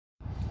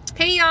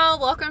Hey y'all,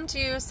 welcome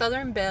to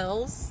Southern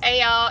Bells. Hey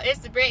y'all,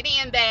 it's Brittany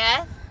and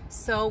Beth.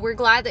 So we're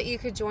glad that you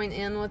could join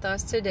in with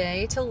us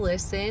today to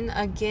listen.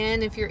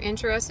 Again, if you're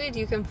interested,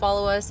 you can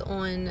follow us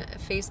on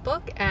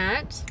Facebook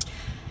at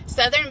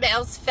Southern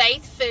Bells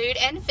Faith, Food,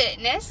 and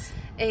Fitness.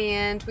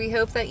 And we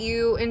hope that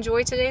you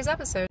enjoy today's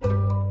episode.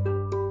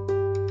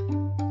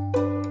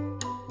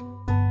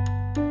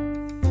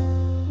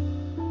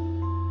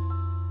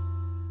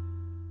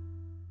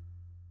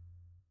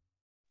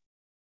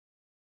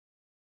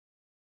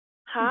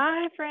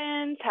 Hi,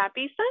 friends.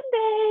 Happy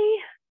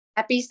Sunday.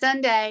 Happy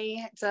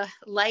Sunday. It's a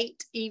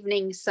late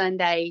evening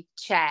Sunday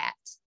chat.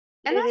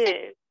 And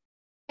It is.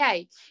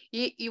 okay.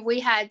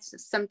 We had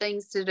some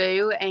things to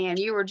do, and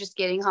you were just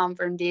getting home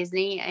from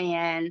Disney,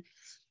 and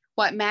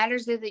what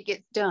matters is it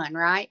gets done,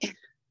 right?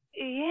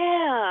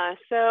 Yeah.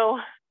 So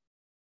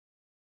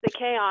the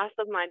chaos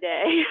of my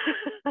day.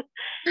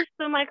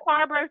 So my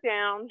car broke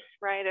down,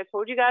 right? I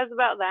told you guys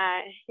about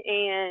that.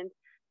 And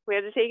we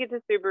had to take it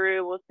to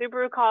Subaru. Well,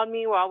 Subaru called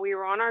me while we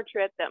were on our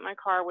trip that my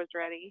car was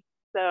ready.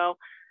 So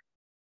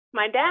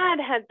my dad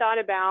had thought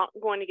about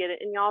going to get it.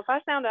 And y'all, if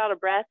I sound out of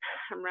breath,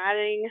 I'm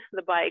riding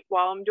the bike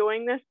while I'm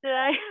doing this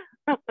today.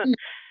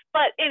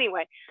 But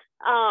anyway,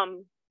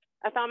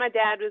 I thought my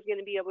dad was going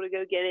to be able to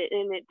go get it,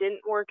 and it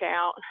didn't work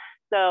out.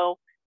 So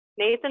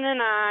Nathan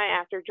and I,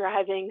 after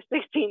driving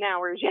 16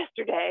 hours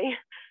yesterday,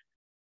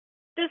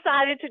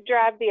 decided to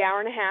drive the hour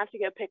and a half to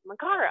go pick my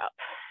car up.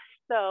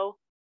 So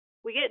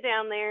we get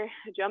down there,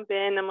 I jump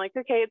in. I'm like,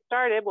 okay, it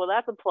started. Well,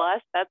 that's a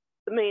plus. That's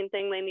the main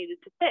thing they needed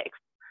to fix.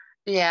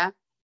 Yeah.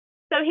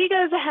 So he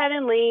goes ahead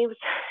and leaves,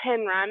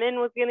 and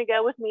Ryman was going to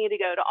go with me to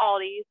go to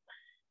Aldi's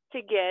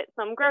to get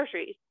some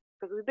groceries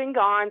because we've been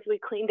gone, so we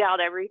cleaned out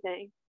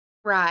everything.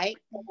 Right.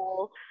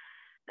 So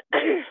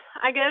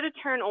I go to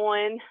turn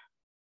on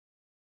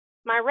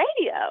my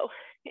radio,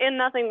 and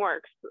nothing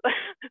works.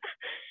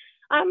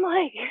 I'm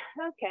like,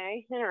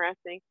 okay,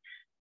 interesting.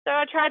 So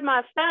I tried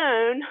my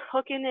phone,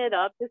 hooking it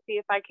up to see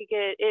if I could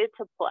get it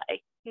to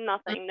play.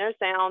 Nothing, no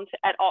sound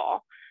at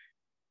all.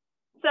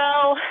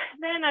 So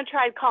then I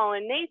tried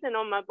calling Nathan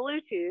on my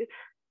Bluetooth.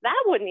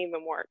 That wouldn't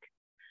even work.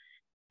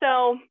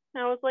 So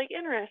I was like,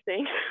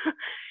 interesting.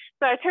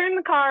 So I turned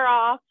the car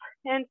off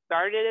and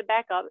started it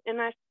back up,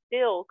 and I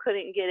still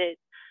couldn't get it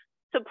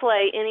to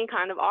play any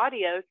kind of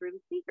audio through the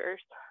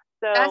speakers.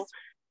 So That's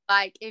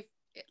like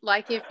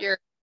if your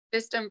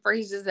system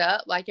freezes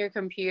up, like your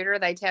computer,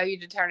 they tell you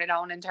to turn it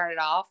on and turn it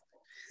off.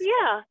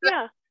 yeah.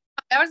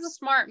 That was a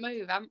smart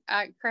move.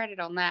 I credit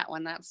on that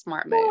one. That's a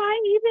smart move. Well, I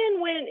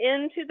even went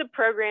into the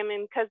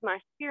programming because my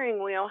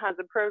steering wheel has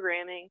a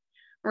programming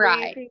where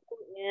you Right. can go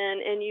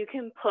in and you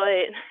can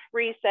put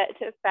reset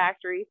to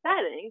factory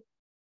settings.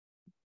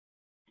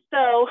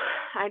 So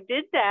I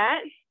did that,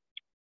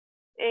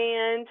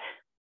 and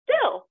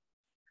still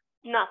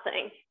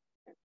nothing.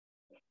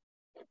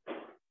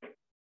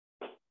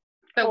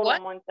 So Hold what?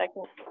 on 1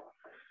 second.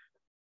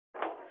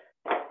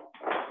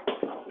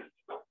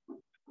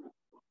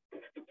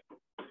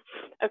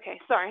 Okay,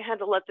 sorry, I had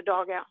to let the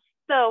dog out.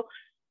 So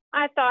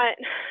I thought,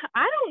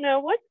 I don't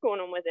know what's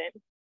going on with it.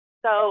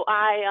 So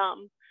I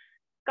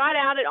got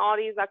out at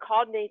Aldi's. I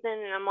called Nathan,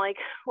 and I'm like,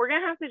 we're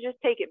going to have to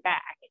just take it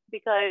back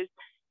because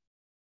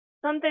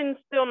something's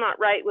still not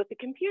right with the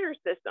computer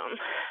system.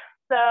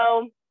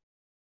 So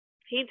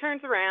he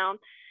turns around.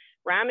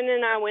 Ryman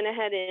and I went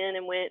ahead in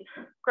and went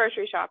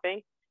grocery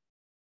shopping.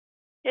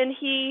 And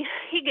he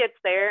gets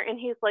there, and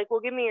he's like,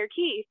 well, give me your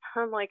keys.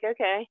 I'm like,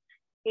 okay.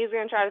 He's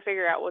going to try to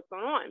figure out what's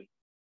going on.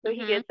 So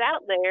he gets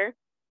out there.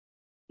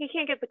 He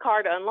can't get the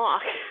car to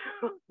unlock.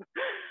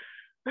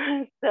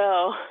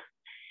 So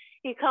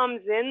he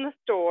comes in the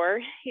store.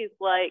 He's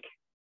like,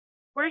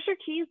 where's your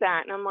keys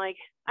at? And I'm like,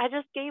 I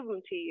just gave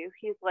them to you.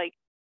 He's like,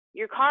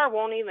 your car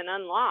won't even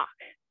unlock.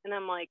 And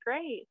I'm like,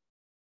 great.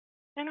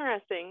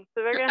 Interesting.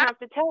 So they're going to have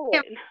to tow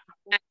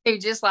it.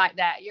 Just like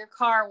that. Your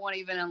car won't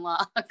even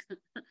unlock.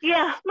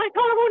 Yeah, my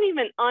car won't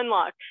even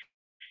unlock.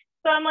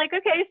 So I'm like,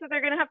 okay, so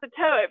they're going to have to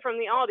tow it from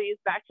the Aldi's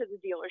back to the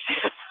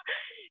dealership.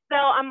 So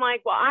I'm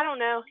like, well, I don't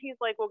know.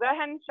 He's like, well, go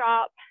ahead and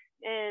shop,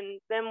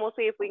 and then we'll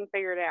see if we can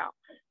figure it out.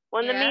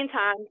 Well, in the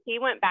meantime, he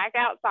went back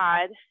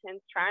outside and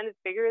is trying to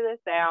figure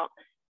this out.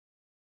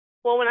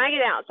 Well, when I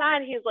get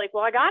outside, he's like,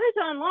 well, I got it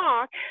to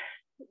unlock,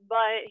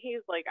 but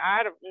he's like,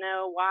 I don't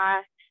know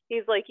why.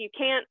 He's like, you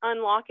can't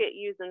unlock it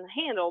using the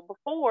handle.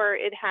 Before,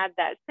 it had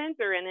that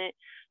sensor in it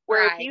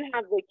where if you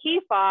have the key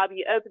fob,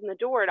 you open the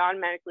door, it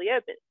automatically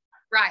opens.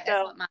 Right. So,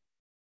 That's what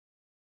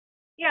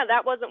yeah,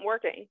 that wasn't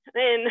working.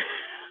 And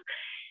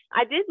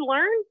I did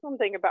learn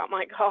something about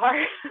my car.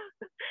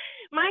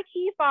 My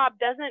key fob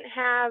doesn't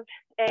have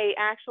a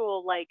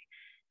actual like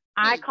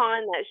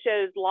icon that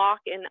shows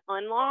lock and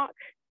unlock.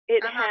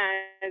 It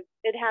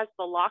has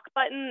the lock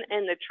button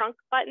and the trunk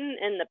button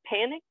and the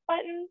panic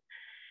button.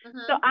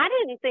 So I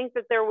didn't think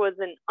that there was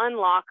an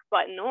unlock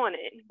button on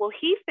it. Well,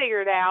 he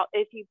figured out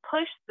if you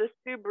push the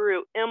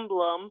Subaru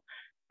emblem,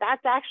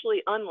 that's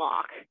actually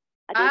unlock.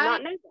 I did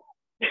not know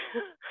that.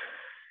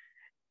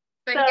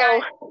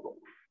 So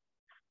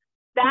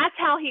that's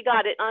how he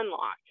got it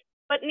unlocked.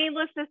 But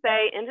needless to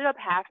say, ended up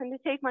having to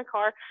take my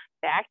car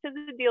back to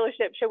the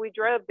dealership. So we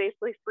drove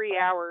basically 3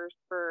 hours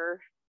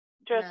for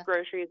just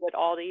groceries at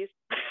Aldi's.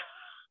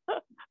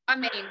 I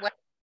mean, well,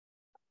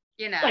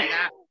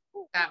 that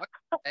was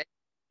good.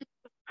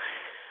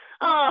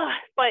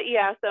 But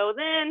yeah, so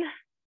then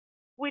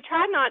we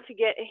tried not to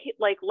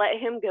let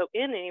him go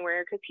in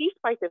anywhere because he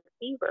spiked a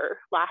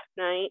fever last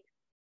night.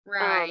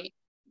 Right.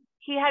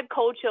 He had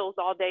cold chills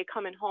all day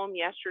coming home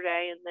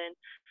yesterday, and then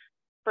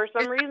for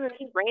some reason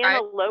he ran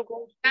a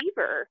local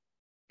fever.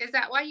 Is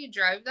that why you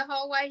drove the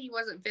whole way? He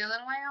wasn't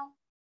feeling well?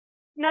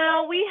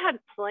 No, we had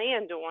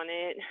planned on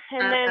it.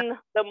 And then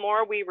the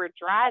more we were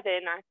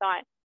driving, I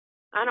thought,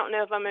 I don't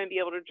know if I'm going to be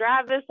able to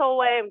drive this whole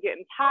way. I'm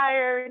getting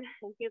tired.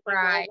 And he's like,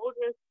 well, we'll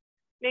just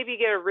maybe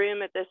get a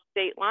room at the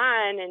state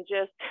line and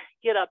just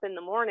get up in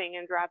the morning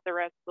and drive the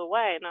rest of the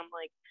way. And I'm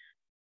like,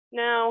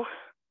 no,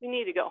 we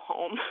need to go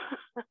home.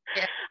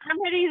 Yeah.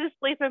 I'm ready to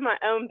sleep in my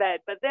own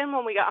bed. But then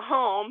when we got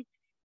home,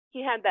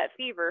 he had that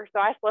fever,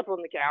 so I slept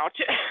on the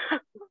couch.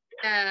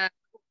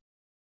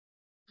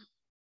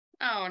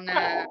 Oh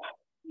no.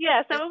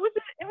 Yeah, so it was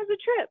a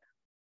trip.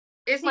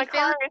 Is my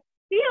car is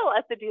still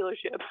at the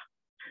dealership.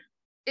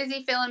 Is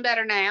he feeling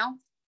better now?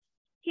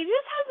 He just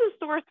has a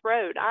sore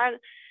throat.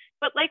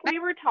 But like we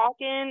were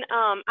talking,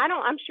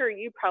 I'm sure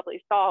you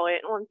probably saw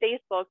it on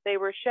Facebook. They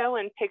were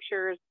showing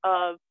pictures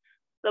of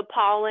the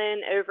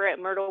pollen over at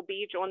Myrtle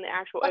Beach on the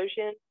actual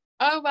ocean.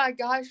 Oh my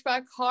gosh,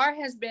 my car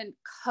has been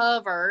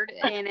covered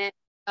in it.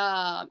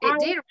 It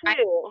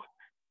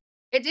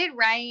did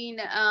rain.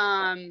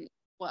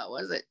 What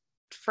was it?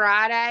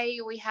 Friday,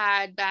 we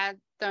had bad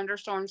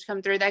thunderstorms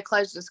come through. They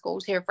closed the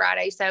schools here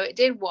Friday, so it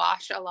did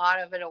wash a lot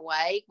of it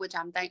away, which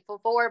I'm thankful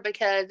for,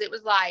 because it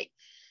was like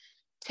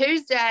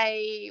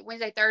Tuesday,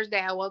 Wednesday, Thursday,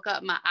 I woke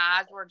up, my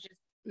eyes were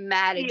just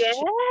matted. Yes.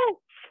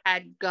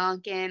 Had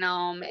gunk in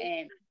them,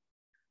 and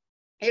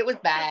it was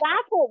bad.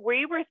 That's what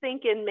we were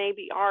thinking.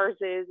 Maybe ours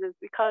is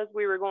because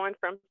we were going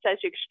from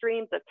such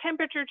extremes of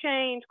temperature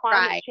change,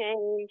 climate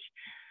change,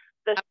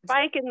 the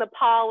spike in the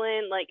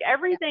pollen, like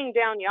everything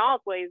down y'all's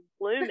way is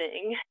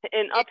blooming,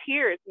 and up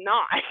here it's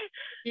not.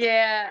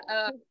 Yeah.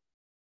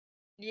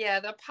 Yeah,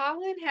 the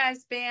pollen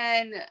has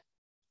been,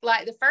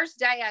 like, the first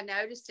day I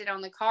noticed it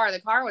on the car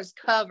was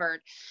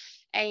covered.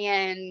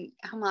 And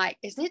I'm like,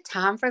 is it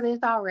time for this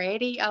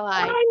already? I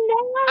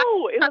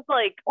know. It was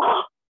like,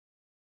 oh.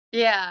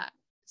 Yeah.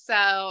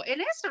 So,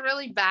 and it's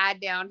really bad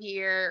down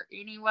here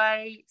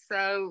anyway.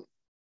 So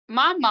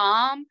my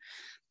mom,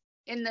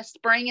 in the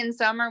spring and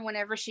summer,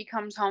 whenever she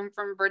comes home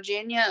from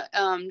Virginia,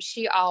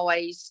 she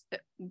always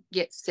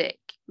gets sick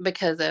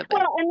because of it.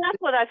 Well, and that's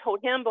what I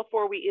told him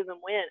before we even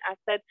went. I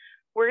said,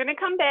 we're going to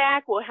come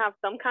back. We'll have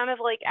some kind of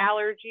like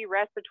allergy,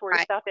 respiratory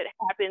stuff. It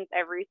happens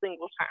every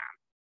single time.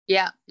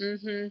 Yeah.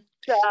 Mm-hmm.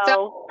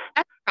 So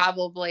that's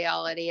probably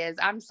all it is.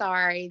 I'm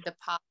sorry, the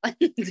pollen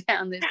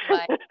down this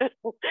way.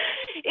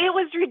 It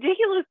was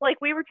ridiculous. Like,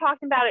 we were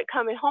talking about it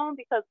coming home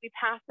because we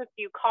passed a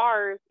few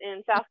cars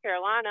in South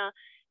Carolina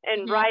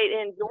and right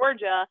in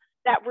Georgia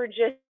that were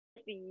just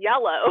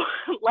yellow,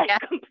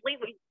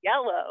 completely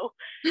yellow.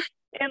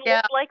 And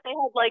looked like they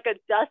had like a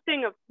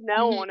dusting of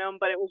snow on them,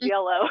 but it was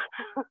yellow.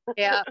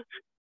 Yeah,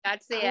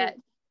 that's it.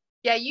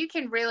 Yeah, you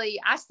can really,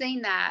 I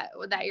seen that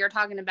you're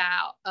talking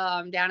about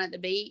down at the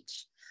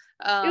beach.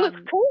 It was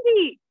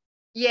crazy.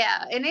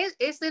 Yeah, and it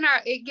gets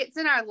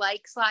in our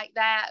lakes like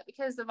that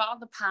because of all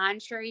the pine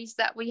trees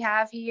that we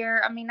have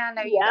here. I mean, I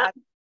know you guys,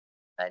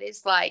 but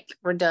it's like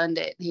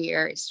redundant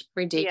here. It's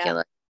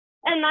ridiculous.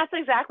 Yeah. And that's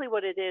exactly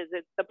what it is.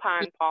 It's the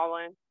pine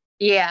pollen.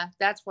 Yeah,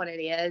 that's what it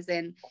is.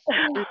 And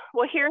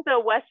well, here's a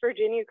West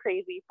Virginia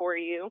crazy for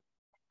you.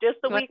 Just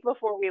the week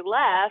before we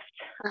left,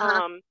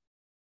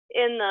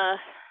 in the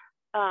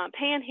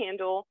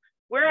Panhandle,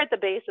 we're at the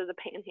base of the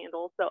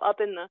Panhandle, so up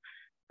in the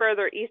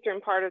further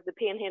eastern part of the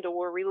Panhandle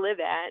where we live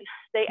at,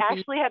 they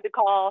actually had to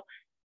call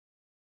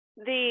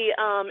the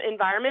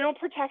Environmental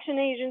Protection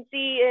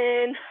Agency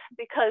in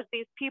because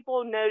these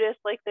people noticed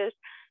like this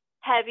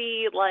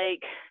heavy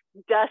like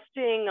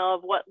dusting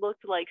of what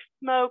looked like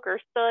smoke or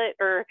soot,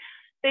 or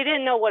they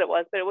didn't know what it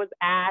was, but it was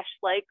ash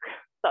like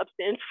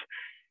substance.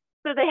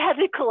 So they had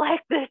to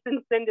collect this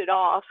and send it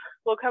off.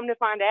 Well, come to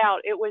find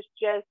out, it was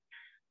just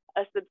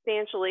a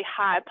substantially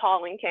high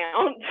pollen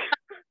count.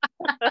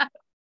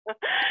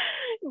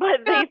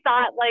 But they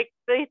thought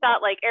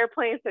like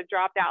airplanes had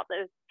dropped out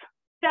this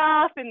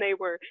stuff and they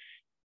were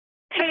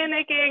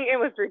panicking. It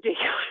was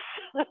ridiculous.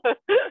 But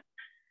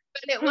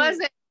it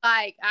wasn't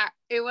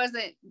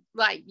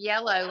like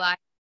yellow. Like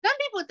some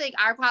people think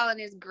our pollen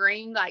is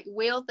green. Like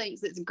Will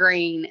thinks it's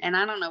green, and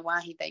I don't know why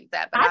he thinks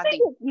that. But I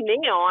think it's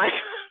neon.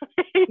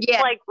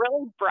 It's like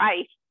really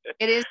bright.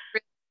 It is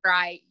really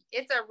bright.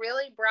 It's a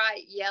really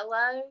bright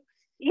yellow.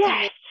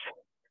 Yes.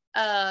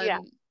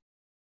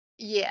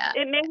 Yeah.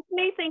 It makes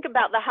me think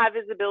about the high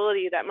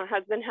visibility that my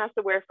husband has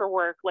to wear for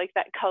work. Like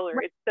that color,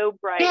 it's so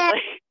bright. Yeah,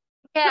 like...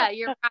 yeah,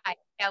 you're right.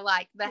 Yeah,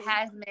 like the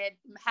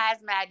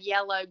hazmat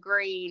yellow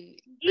green.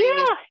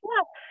 Yeah.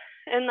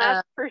 And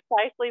that's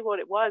precisely what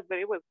it was, but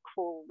it was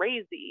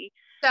crazy.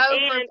 So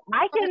and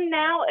I can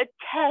now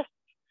attest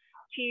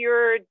to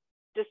your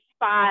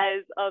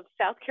despise of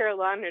South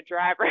Carolina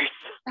drivers.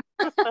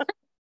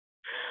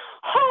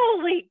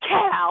 Holy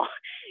cow.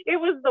 It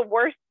was the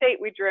worst state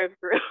we drove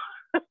through.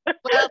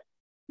 Well,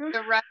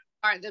 the roads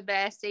aren't the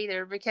best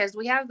either, because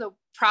we have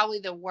probably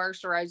the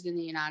worst roads in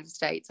the United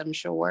States, I'm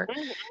sure.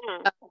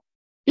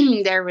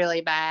 Mm-hmm. They're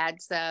really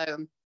bad.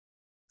 So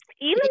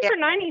even for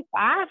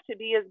 95 to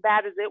be as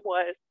bad as it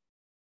was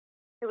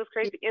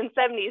crazy. In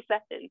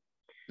 77.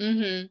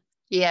 Mm-hmm.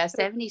 Yeah,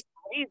 70.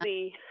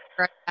 Crazy.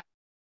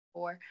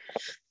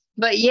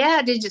 But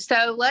yeah,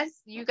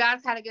 you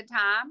guys had a good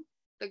time?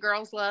 The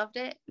girls loved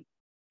it?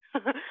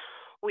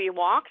 We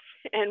walked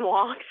and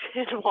walked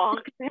and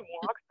walked and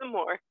walked some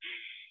more.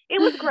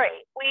 It was great.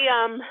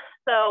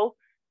 So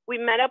we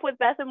met up with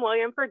Beth and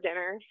William for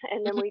dinner,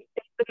 and then we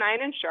stayed the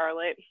night in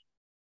Charlotte.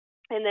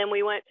 And then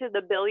we went to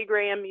the Billy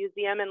Graham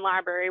Museum and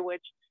Library,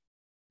 which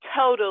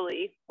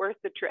totally worth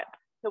the trip.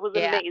 It was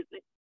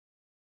amazing.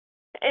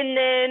 And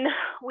then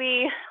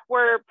we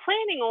were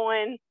planning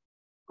on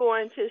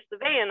going to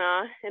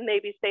Savannah and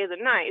maybe stay the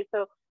night.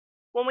 So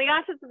when we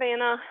got to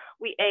Savannah,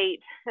 we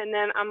ate, and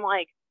then I'm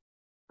like,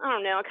 I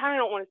don't know, I kind of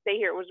don't want to stay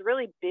here. It was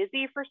really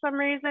busy for some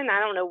reason. I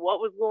don't know what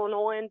was going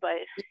on, but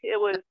it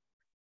was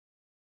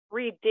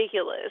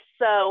ridiculous.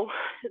 So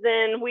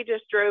then we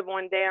just drove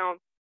on down.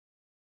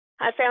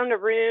 I found a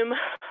room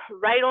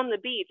right on the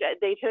beach at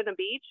Daytona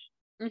Beach.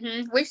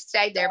 Mm-hmm. We've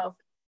stayed there before.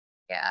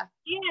 Yeah.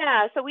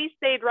 Yeah, so we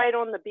stayed right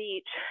on the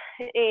beach,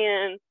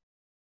 and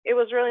it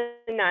was really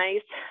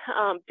nice.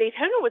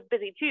 Daytona was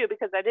busy too,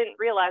 because I didn't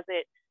realize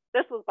it.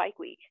 This was bike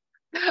week.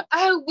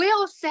 Oh,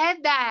 Will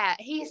said that.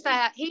 He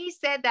said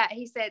that.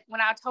 He said,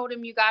 when I told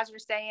him you guys were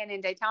staying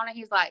in Daytona,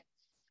 he's like,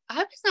 I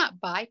hope it's not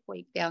bike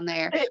week down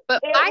there.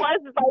 But it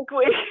was bike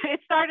week. It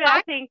started,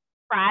 I think,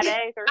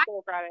 Thursday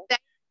or Friday. That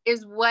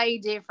is way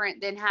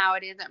different than how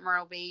it is at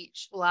Myrtle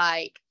Beach.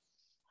 Like,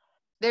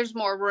 there's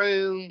more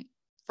room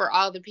for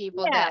all the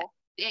people that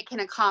it can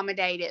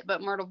accommodate it.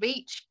 But Myrtle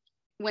Beach,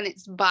 when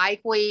it's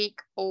bike week,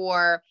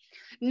 or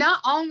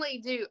not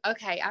only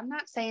I'm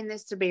not saying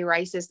this to be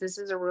racist, this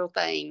is a real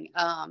thing.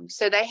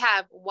 So they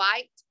have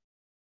white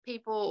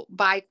people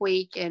bike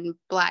week and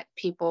black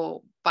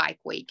people bike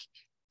week.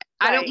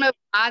 Right. I don't know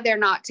why they're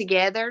not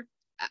together.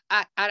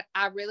 I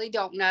really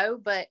don't know,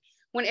 but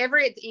whenever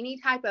it's any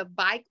type of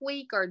bike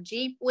week or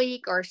Jeep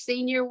week or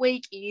senior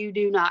week, you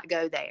do not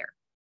go there.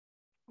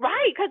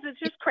 Right, because it's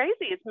just crazy.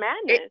 It's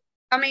madness.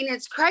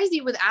 It's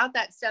crazy without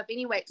that stuff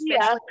anyway,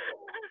 especially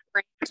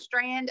the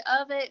strand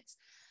of it.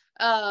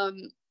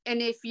 And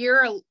if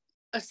you're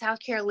a South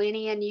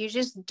Carolinian, you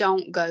just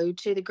don't go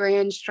to the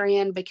Grand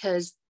Strand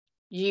because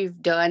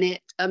you've done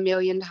it a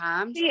million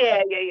times.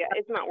 Yeah.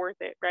 It's not worth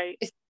it, right?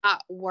 It's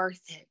not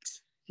worth it.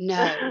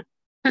 No.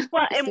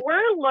 Well, and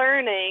we're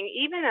learning,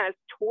 even as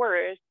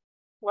tourists,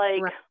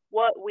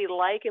 what we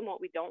like and what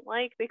we don't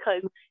like,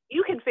 because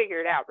you can figure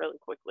it out really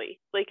quickly.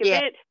 Like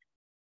if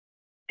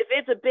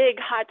it's a big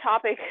hot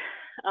topic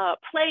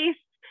place,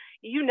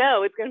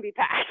 it's going to be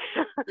packed.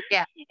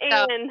 Yeah.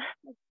 And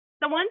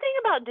the one thing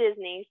about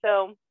Disney,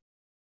 so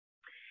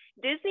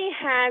Disney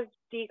has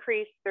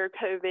decreased their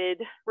COVID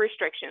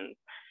restrictions.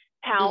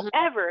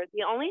 However,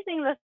 the only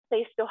thing that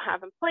they still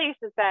have in place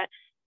is that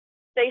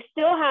they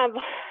still have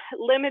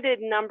limited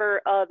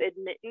number of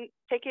admittance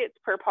tickets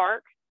per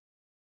park.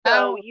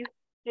 So you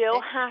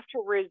still have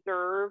to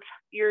reserve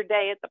your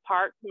day at the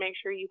park to make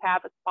sure you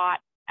have a spot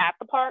at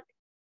the park.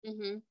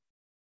 Mm-hmm.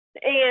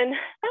 And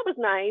that was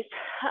nice.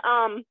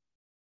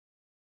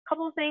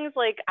 Couple of things,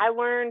 like I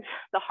learned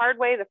the hard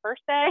way the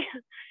first day,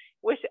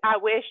 which I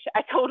wish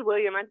I told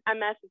William. I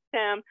messaged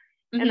him,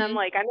 and I'm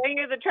like, I know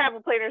you're the travel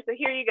planner, so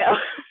here you go.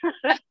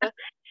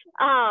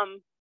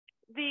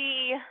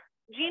 The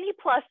Genie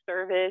Plus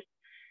service,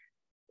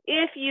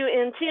 if you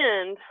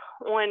intend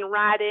on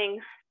riding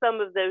some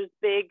of those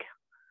big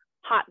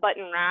hot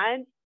button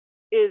rides,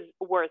 is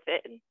worth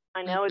it.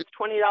 I know it's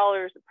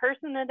 $20 a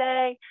person a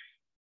day,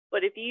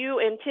 but if you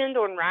intend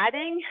on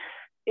riding,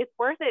 it's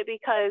worth it,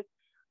 because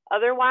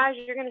otherwise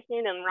you're going to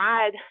stand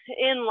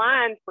in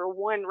line for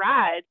one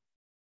ride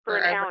for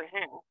an hour and a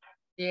half.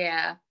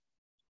 Yeah.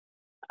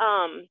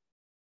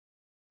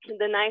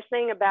 The nice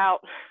thing about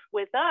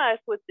with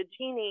the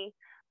Genie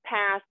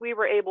Pass, we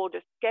were able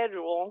to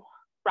schedule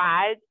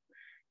rides,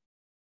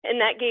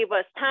 and that gave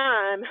us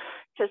time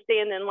to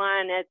stand in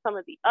line at some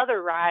of the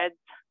other rides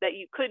that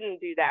you couldn't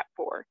do that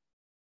for.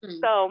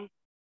 So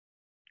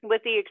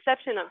with the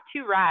exception of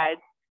 2 rides,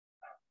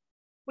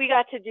 we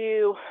got to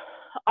do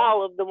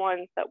all of the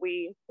ones that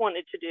we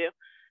wanted to do.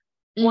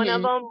 One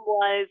of them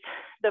was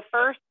the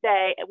first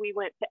day we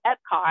went to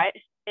Epcot,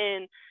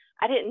 and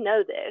I didn't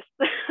know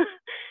this.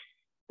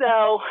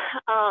 So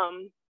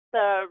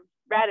the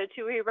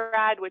Ratatouille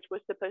ride, which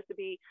was supposed to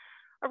be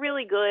a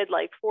really good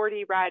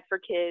 4D ride for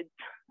kids,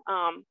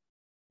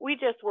 we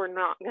just were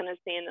not going to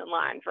stand in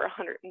line for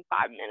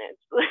 105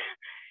 minutes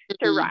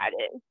to ride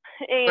it.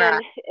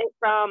 And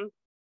from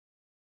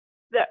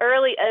the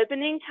early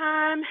opening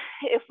time,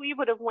 if we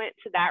would have went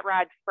to that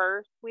ride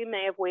first, we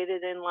may have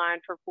waited in line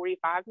for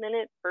 45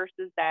 minutes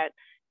versus that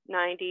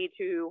 90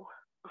 to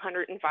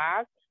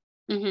 105.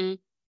 Mm-hmm.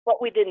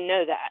 But we didn't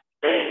know that.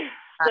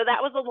 So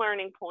that was a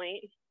learning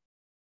point.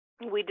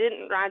 We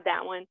didn't ride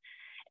that one.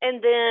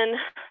 And then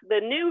the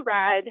new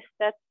ride,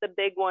 that's the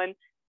big one,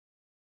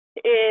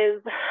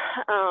 is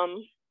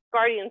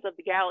Guardians of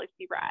the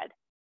Galaxy ride.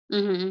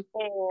 Mm-hmm.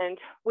 And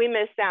we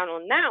missed out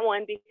on that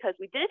one because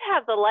we did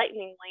have the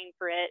lightning lane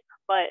for it,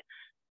 but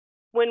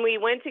when we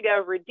went to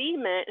go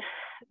redeem it,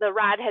 the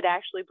ride had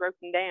actually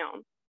broken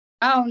down.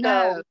 Oh,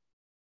 no.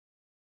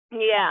 So,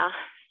 yeah.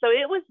 So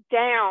it was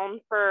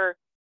down for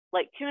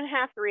like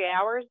 2.5, 3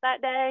 hours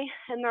that day.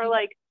 And they're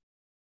like,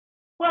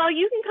 well,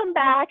 you can come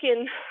back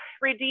and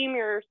redeem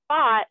your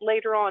spot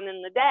later on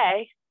in the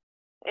day.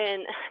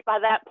 And by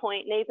that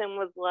point, Nathan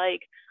was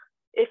like,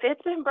 if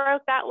it's been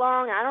broke that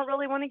long, I don't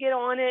really want to get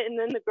on it. And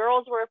then the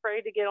girls were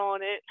afraid to get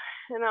on it.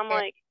 And I'm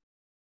like,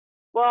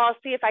 well, I'll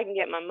see if I can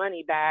get my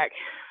money back.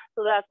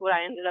 So that's what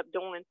I ended up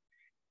doing.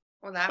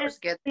 Well, that was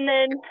good. And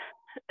then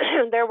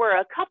there were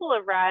a couple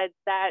of rides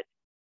that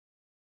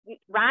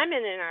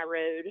Ryman and I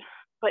rode,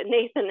 but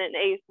Nathan and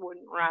Ace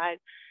wouldn't ride.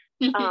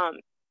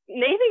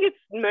 Nathan gets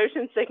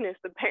motion sickness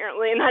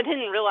apparently, and I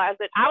didn't realize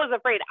it. I was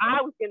afraid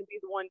I was going to be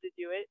the one to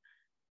do it.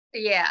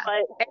 Yeah.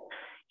 But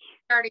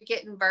started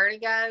getting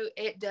vertigo,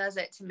 it does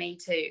it to me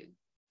too.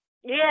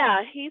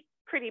 Yeah, he's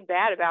pretty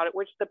bad about it,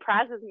 which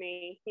surprises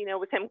me, you know,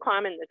 with him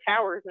climbing the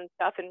towers and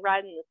stuff and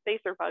riding the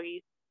spacer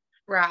buggies.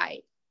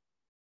 Right.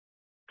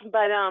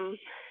 But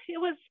it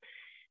was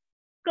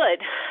good.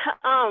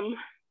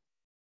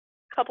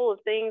 Couple of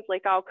things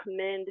like I'll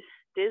commend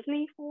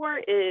Disney for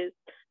is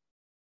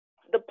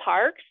the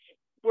parks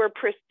were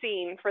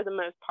pristine for the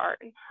most part.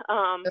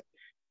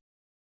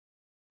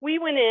 We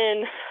went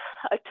in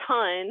a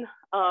ton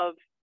of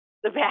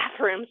the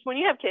bathrooms. When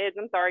you have kids,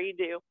 I'm sorry, you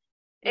do.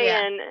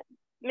 Yeah. And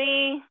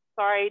me,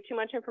 sorry, too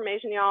much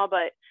information, y'all,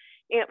 but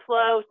Aunt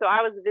Flo, so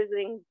I was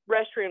visiting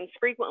restrooms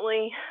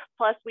frequently.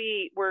 Plus,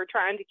 we were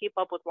trying to keep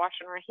up with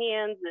washing our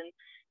hands and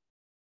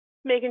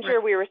making sure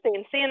we were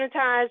staying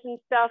sanitized and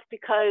stuff,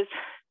 because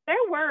there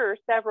were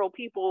several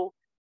people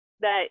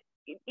that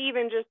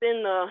even just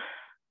in the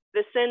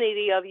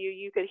vicinity of you,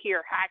 you could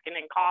hear hacking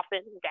and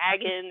coughing and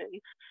gagging.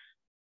 And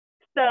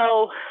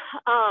so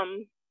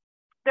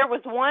there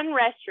was one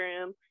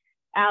restroom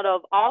out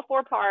of all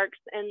 4 parks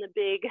and the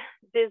big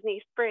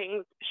Disney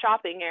Springs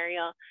shopping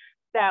area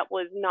that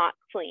was not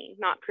clean,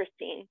 not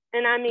pristine.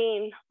 And I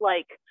mean,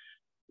 like,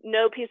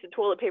 no piece of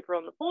toilet paper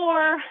on the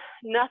floor,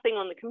 nothing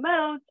on the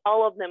commodes,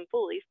 all of them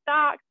fully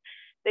stocked.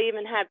 They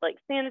even had like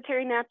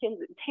sanitary napkins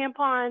and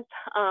tampons.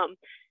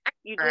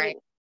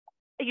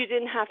 You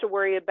didn't have to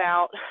worry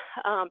about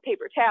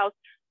paper towels.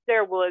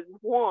 There was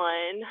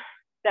one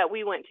that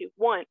we went to,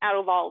 one out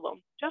of all of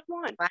them, just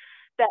one,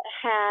 that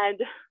had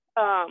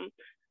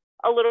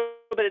a little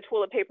bit of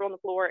toilet paper on the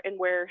floor, and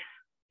where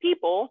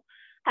people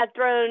had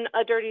thrown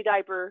a dirty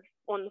diaper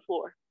on the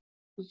floor.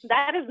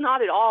 That is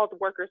not at all the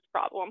workers'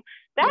 problem.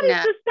 That is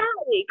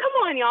society.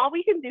 Come on, y'all.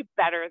 We can do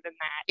better than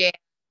that.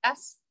 Yeah.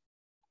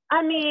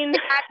 I mean,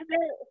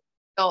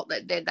 adult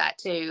that did that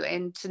too,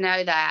 and to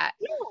know that.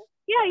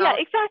 Yeah,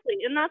 exactly.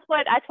 And that's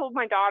what I told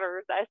my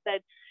daughters. I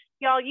said,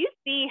 y'all, you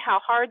see how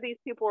hard these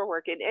people are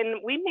working.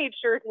 And we made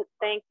sure to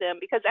thank them,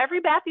 because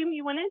every bathroom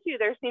you went into,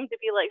 there seemed to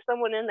be like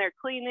someone in there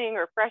cleaning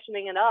or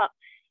freshening it up.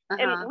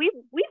 And we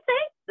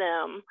thanked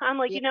them. I'm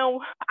like, you know,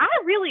 I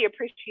really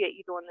appreciate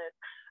you doing this.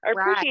 I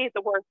appreciate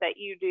the work that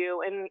you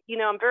do. And, you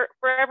know, I'm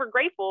forever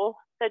grateful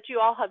that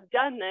you all have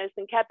done this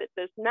and kept it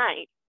this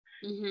nice.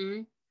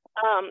 Mm-hmm.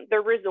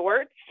 The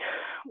resorts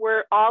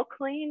were all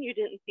clean. You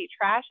didn't see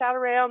trash out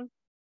around.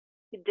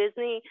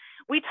 Disney,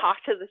 we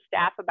talked to the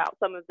staff about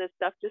some of this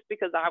stuff just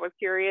because I was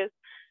curious.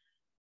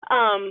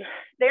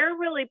 They're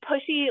really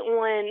pushy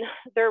on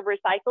their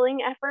recycling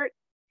efforts.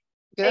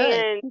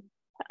 Good. And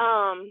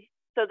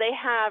so they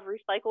have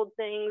recycled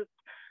things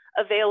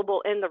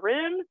available in the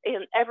rooms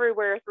and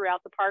everywhere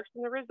throughout the parks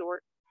and the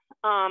resorts.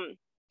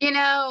 You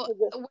know,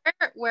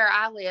 where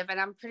I live, and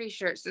I'm pretty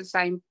sure it's the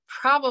same,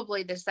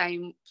 probably the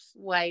same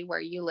way where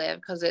you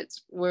live, because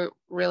we're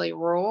really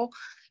rural.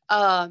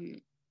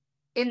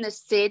 In the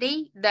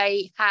city,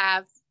 they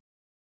have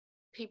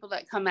people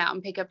that come out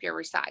and pick up your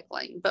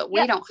recycling, but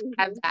we don't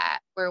have that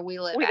where we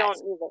live. We don't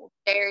It's either.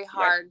 very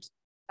hard to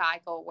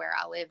cycle where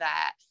I live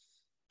at,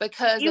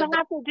 because you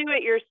have to do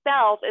it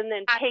yourself and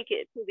then take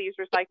it to these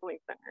recycling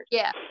centers.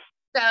 Yeah.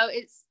 So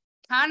it's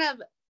kind of,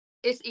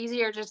 it's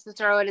easier just to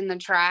throw it in the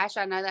trash.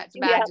 I know that's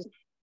bad. Yeah. Just,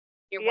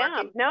 you're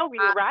working. No,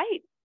 you're right.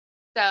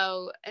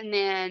 So, and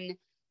then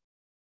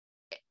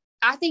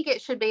I think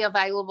it should be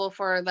available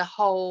for the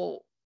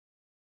whole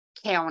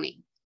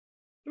county.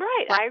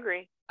 Right. I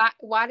agree.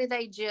 Why do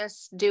they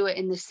just do it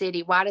in the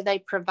city? Why do they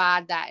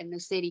provide that in the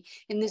city?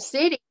 In the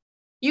city,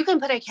 you can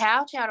put a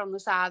couch out on the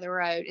side of the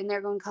road and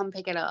they're going to come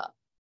pick it up.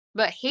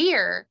 But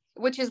here,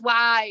 which is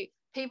why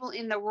people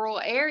in the rural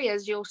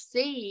areas, you'll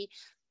see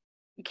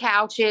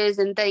couches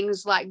and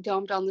things like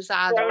dumped on the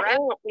side of the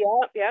road.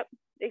 Yep.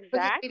 because we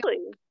don't exactly.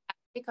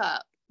 pick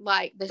up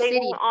like the They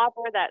city. won't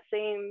offer that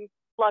same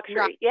luxury.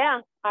 Right.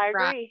 Yeah, I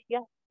Right. agree.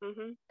 Yeah.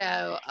 Mhm.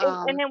 So,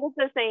 And it was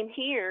the same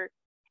here.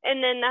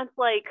 And then that's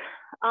like,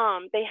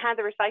 they had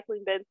the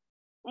recycling bins.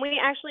 We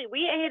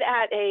ate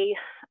at a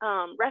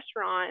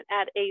restaurant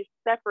at a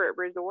separate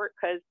resort,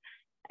 because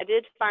I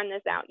did find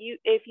this out.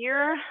 If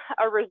you're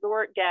a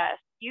resort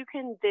guest, you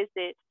can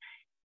visit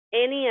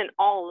any and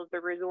all of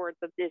the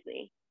resorts of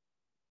Disney.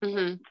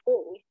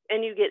 Fully.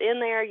 And you get in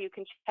there, you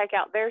can check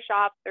out their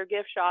shops, their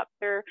gift shops,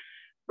 their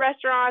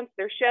restaurants,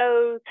 their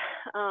shows,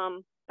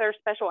 their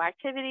special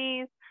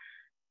activities.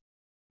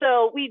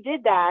 So we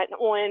did that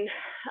on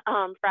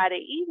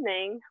Friday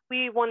evening.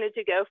 We wanted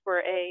to go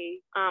for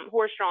a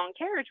horse-drawn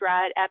carriage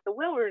ride at the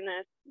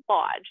Wilderness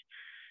Lodge.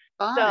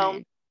 fun.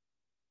 So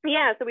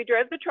yeah, so we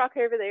drove the truck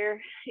over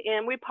there,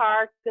 and we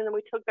parked, and then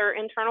we took their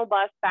internal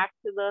bus back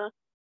to the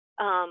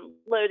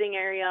loading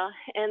area.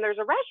 And there's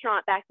a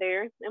restaurant back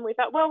there, and we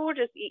thought, well, we'll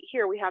just eat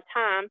here. We have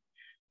time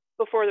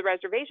before the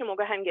reservation. We'll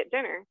go ahead and get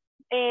dinner.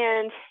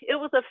 And it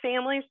was a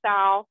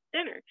family-style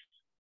dinner.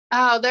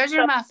 Oh, those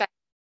are my favorite.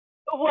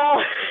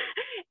 Well,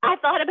 I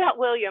thought about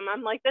William.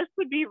 I'm like, this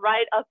would be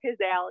right up his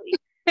alley.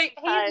 He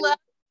loves.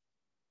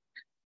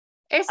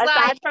 It's Aside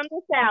like, from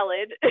the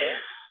salad.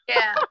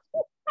 yeah.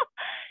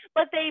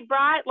 But they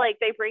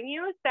bring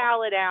you a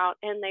salad out,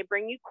 and they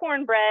bring you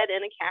cornbread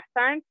in a cast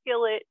iron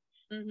skillet.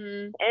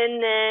 Mm-hmm.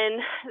 And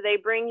then they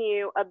bring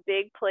you a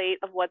big plate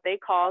of what they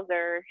call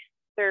their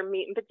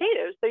meat and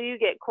potatoes. So you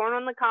get corn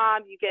on the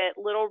cob, you get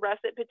little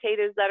russet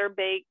potatoes that are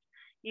baked,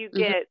 you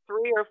get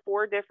 3 or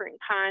 4 different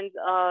kinds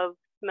of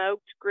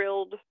smoked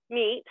grilled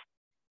meat,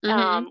 with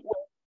 2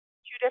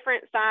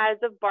 different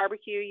sides of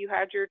barbecue. You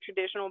had your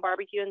traditional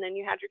barbecue, and then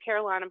you had your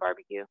Carolina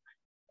barbecue,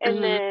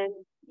 and then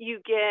you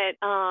get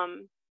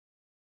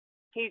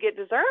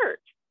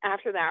dessert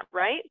after that,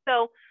 right?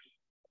 So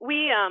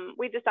we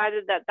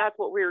decided that that's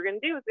what we were going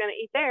to do, was going to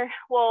eat there.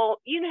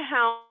 Well, you know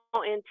how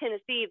in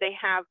Tennessee they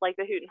have like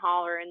the Hoot and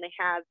Holler, and they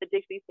have the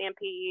Dixie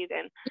Stampede,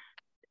 and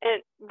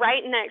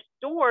right next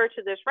door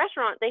to this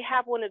restaurant they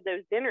have one of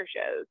those dinner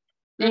shows.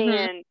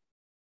 And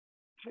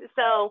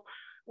so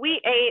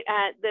we ate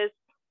at this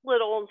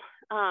little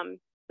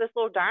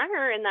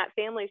diner in that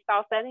family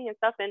style setting and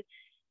stuff, and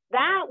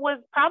that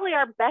was probably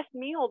our best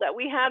meal that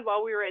we had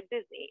while we were at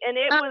Disney. And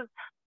it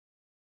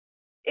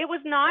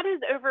was not as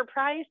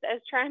overpriced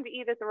as trying to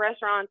eat at the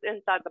restaurants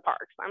inside the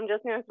parks. I'm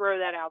just going to throw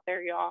that out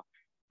there, y'all.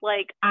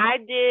 Like, I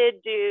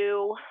ended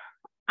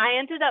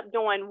up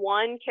doing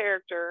 1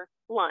 character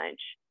lunch,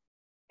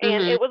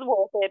 and it was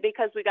worth it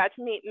because we got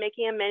to meet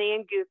Mickey and Minnie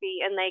and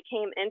Goofy, and they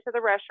came into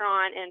the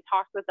restaurant and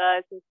talked with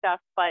us and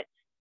stuff. But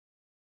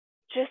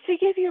just to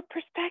give you a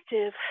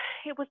perspective,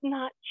 it was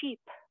not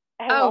cheap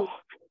at all.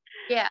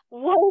 Yeah.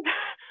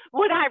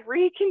 Would I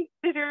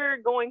reconsider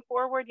going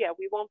forward? Yeah,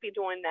 we won't be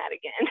doing that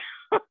again.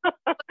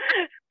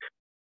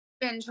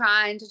 Been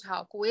trying to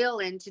talk Will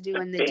into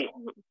doing the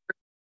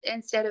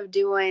instead of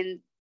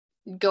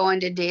going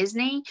to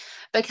Disney,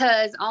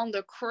 because on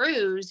the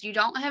cruise you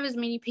don't have as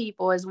many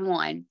people as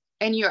one,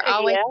 and you're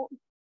always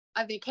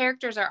the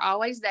characters are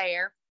always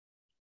there,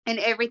 and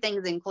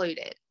everything's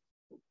included.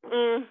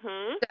 So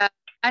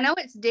I know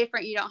it's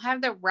different. You don't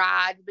have the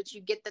ride, but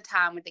you get the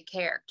time with the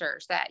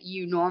characters that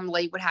you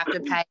normally would have to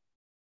pay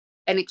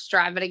an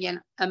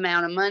extravagant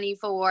amount of money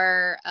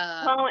for.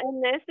 Well,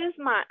 and this is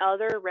my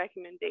other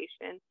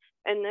recommendation,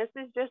 and this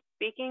is just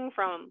speaking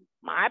from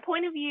my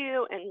point of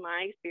view and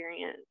my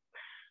experience.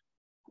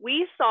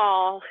 We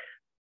saw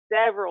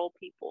several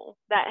people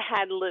that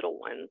had little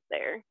ones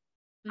there.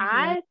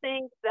 I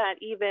think that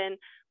even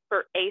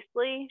for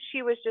Aisley,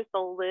 she was just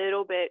a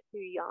little bit too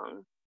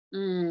young.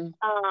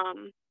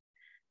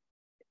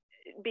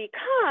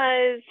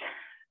 Because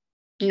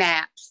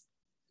naps.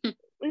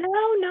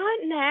 No,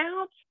 not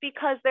naps,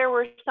 because there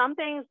were some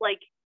things like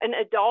an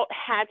adult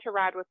had to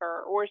ride with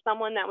her, or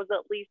someone that was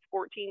at least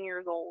 14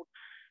 years old.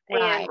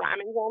 And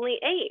Ryman's only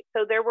 8.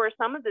 So there were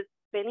some of the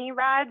spinny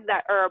rides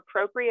that are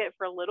appropriate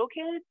for little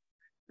kids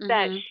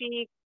that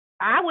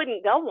I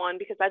wouldn't go on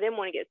because I didn't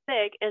want to get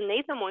sick, and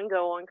Nathan wouldn't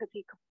go on because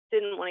he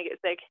didn't want to get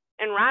sick,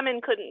 and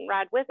Ryman couldn't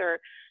ride with her,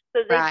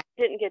 so they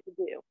didn't get to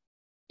do.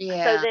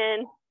 So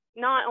then,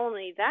 not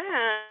only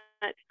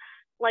that,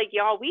 like,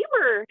 y'all, we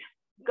were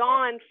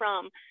gone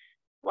from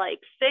like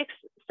 6,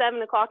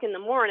 7 o'clock in the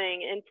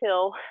morning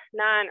until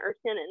 9 or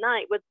 10 at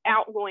night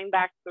without going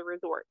back to the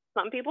resort.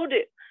 Some people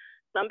do.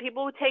 Some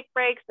people would take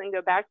breaks and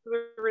go back to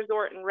the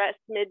resort and rest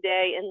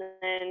midday and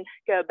then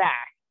go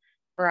back.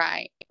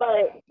 Right.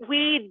 But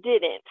we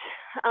didn't.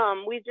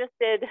 We just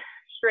did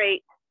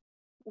straight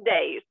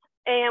days,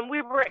 and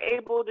we were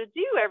able to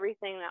do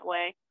everything that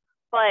way.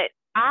 But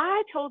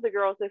I told the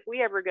girls if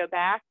we ever go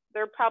back,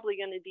 they're probably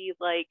going to be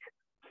like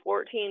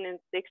 14 and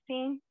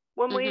 16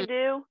 when we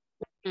do,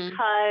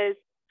 because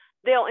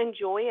they'll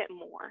enjoy it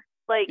more.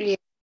 Like,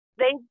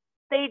 they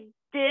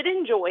did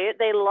enjoy it.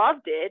 They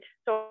loved it.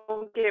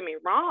 Don't get me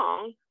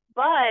wrong.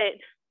 But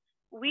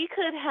we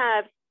could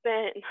have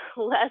spent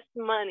less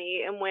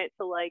money and went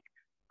to like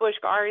Busch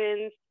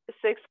Gardens,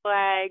 Six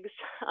Flags,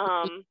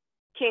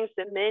 King's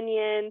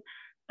Dominion,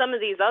 some of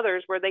these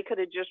others where they could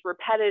have just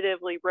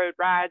repetitively rode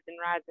rides and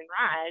rides and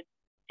rides.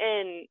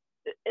 And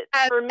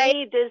for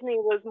me, Disney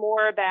was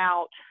more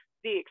about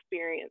the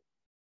experience.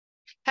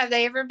 Have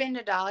they ever been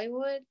to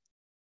Dollywood?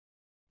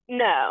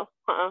 No.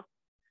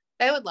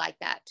 They would like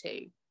that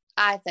too,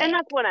 I think. And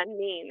that's what I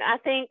mean. I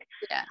think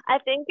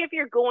if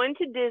you're going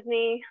to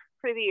Disney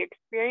for the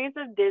experience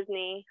of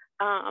Disney,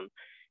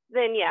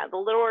 then yeah, the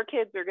littler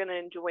kids are going to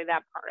enjoy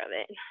that part of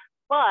it.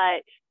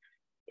 But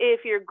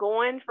if you're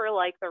going for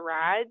like the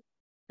rides,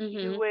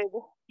 you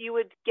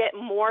would get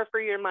more for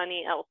your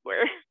money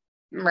elsewhere.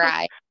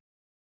 Right.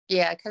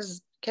 Yeah,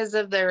 because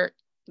of their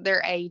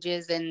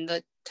ages and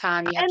the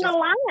time you have and to the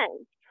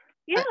lines.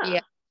 Yeah. Yeah.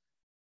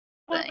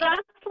 Well,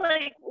 that's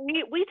like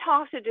we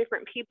talked to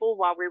different people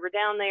while we were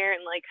down there,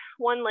 and like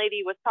one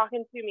lady was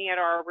talking to me at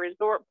our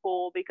resort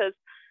pool, because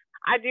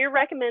I do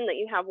recommend that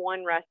you have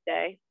one rest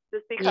day,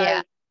 just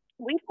because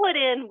we put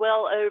in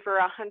well over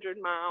 100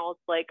 miles,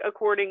 like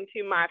according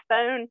to my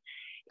phone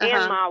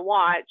and my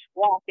watch,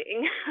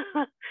 walking.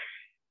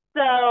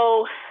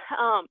 So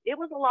it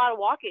was a lot of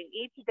walking.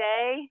 Each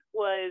day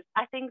was,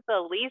 I think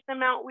the least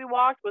amount we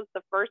walked was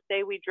the first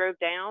day we drove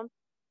down,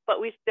 but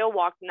we still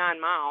walked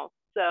 9 miles.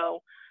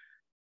 So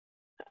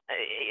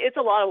it's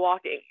a lot of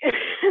walking.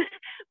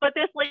 But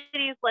this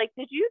lady's like,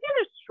 did you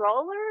get a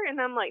stroller? And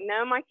I'm like,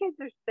 no, my kids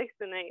are 6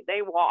 and 8.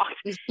 They walk.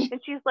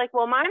 And she's like,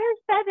 well, mine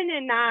are 7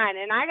 and 9,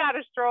 and I got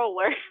a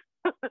stroller.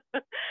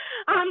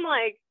 I'm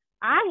like,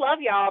 I love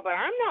y'all, but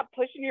I'm not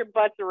pushing your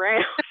butts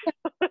around.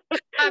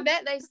 I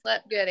bet they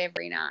slept good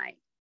every night.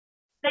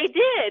 They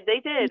did.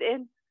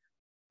 And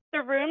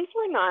the rooms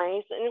were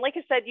nice. And like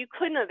I said, you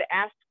couldn't have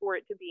asked for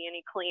it to be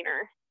any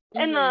cleaner.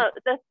 And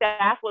the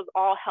staff was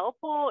all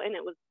helpful, and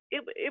it was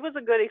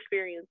a good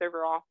experience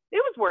overall.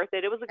 It was worth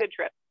it. It was a good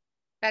trip.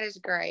 That is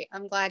great.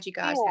 I'm glad you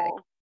guys had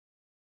it.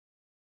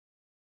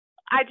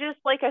 I just,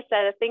 like I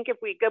said, I think if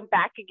we go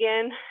back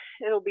again,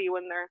 it'll be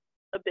when they're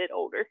a bit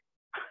older.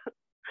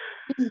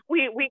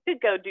 we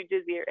could go do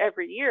Disney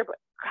every year, but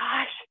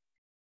gosh,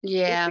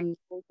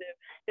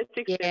 it's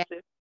expensive. Yeah.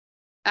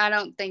 I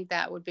don't think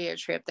that would be a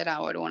trip that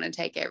I would want to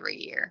take every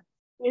year.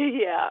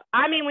 Yeah,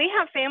 I mean, we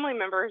have family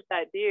members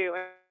that do.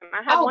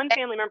 I had one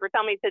family member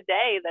tell me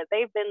today that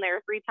they've been there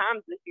 3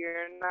 times this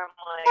year, and I'm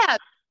like,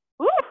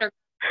 yeah,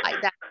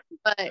 like that.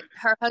 But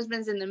her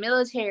husband's in the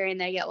military, and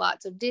they get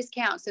lots of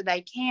discounts, so they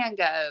can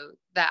go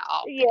that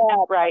often.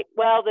 Yeah, right.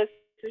 Well, this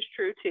is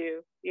true too.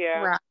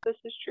 Yeah, right. This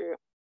is true.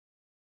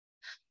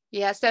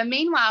 Yeah. So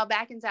meanwhile,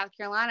 back in South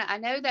Carolina, I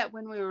know that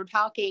when we were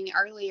talking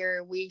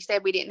earlier, we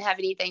said we didn't have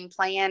anything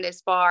planned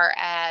as far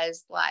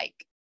as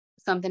like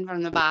something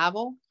from the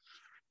Bible.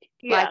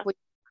 Yeah. Like we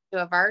do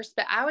a verse,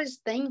 but I was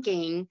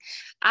thinking,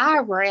 I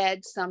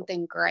read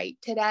something great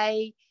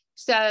today.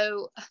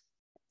 So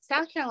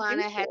South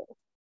Carolina had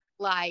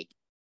like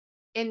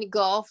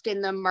engulfed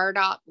in the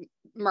Murdaugh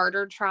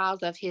murder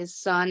trials of his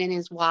son and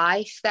his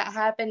wife that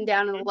happened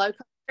down in the Low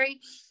Country.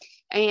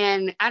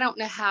 And I don't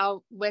know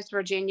how West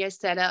Virginia is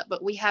set up,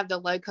 but we have the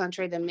Low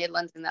Country, the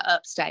Midlands, and the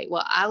Upstate.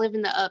 Well, I live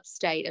in the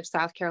Upstate of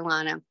South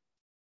Carolina,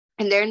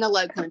 and they're in the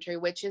Low Country,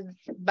 which is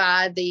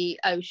by the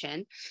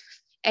ocean.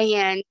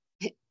 And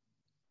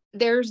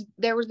there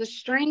was a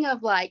string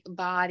of like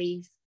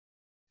bodies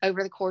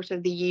over the course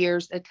of the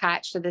years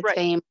attached to this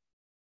family,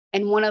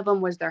 and one of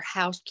them was their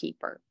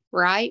housekeeper,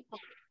 right?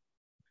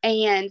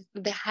 And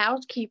the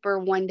housekeeper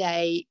one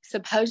day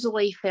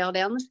supposedly fell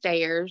down the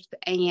stairs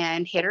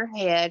and hit her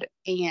head,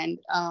 and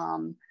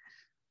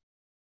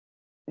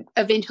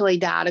eventually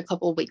died a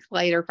couple of weeks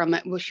later from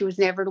it. Well, she was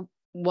never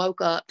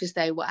woke up to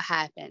say what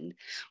happened.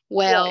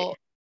 Well,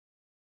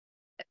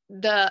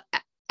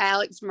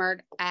 Alec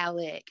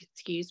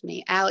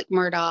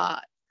Murdaugh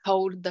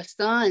told the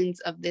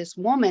sons of this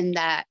woman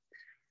that,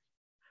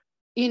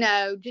 you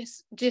know,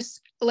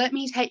 just let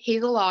me take,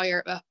 he's a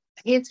lawyer.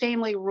 His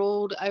family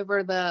ruled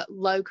over the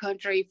Low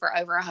Country for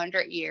over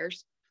 100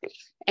 years.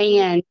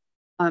 And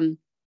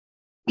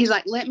he's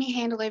like, let me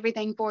handle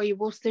everything for you.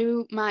 We'll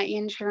sue my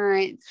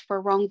insurance for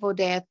wrongful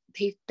death.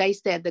 They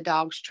said the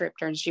dogs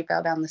tripped her and she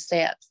fell down the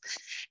steps.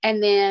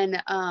 And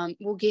then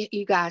we'll get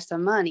you guys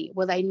some money.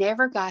 Well, they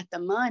never got the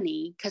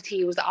money because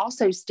he was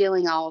also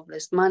stealing all of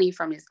this money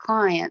from his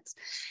clients.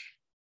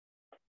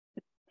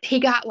 He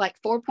got like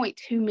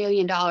 $4.2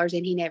 million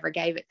and he never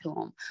gave it to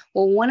them.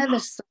 Well, one of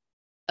the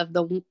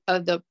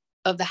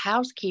of the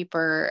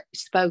housekeeper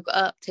spoke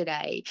up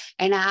today,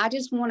 and I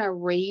just want to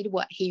read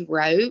what he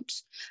wrote.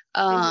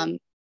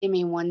 Give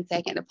me 1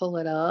 second to pull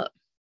it up,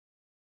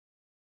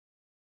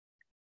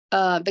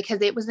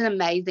 because it was an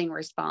amazing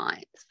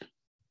response.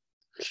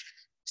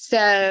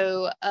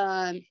 So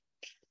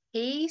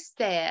he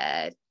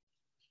said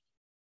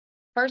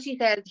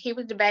he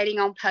was debating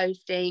on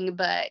posting,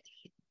 but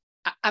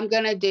I'm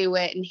going to do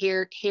it. And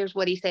here's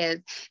what he says.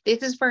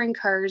 This is for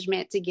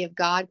encouragement to give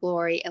God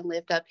glory and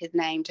lift up his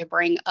name, to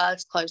bring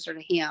us closer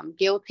to him.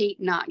 Guilty,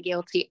 not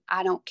guilty,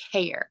 I don't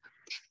care.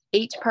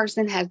 Each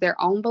person has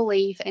their own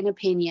belief and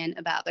opinion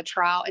about the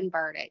trial and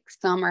verdict.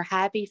 Some are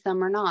happy,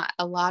 some are not.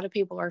 A lot of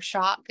people are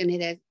shocked, and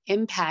it has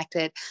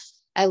impacted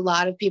a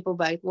lot of people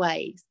both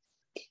ways.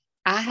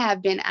 I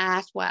have been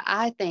asked what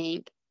I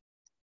think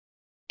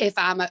if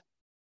I'm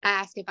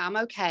asked if I'm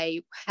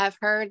okay, have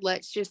heard,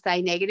 let's just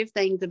say, negative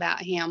things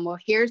about him. Well,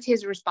 here's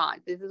his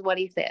response. This is what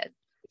he says.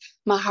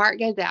 My heart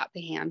goes out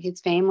to him, his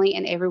family,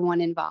 and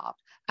everyone involved.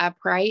 I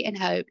pray and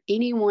hope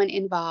anyone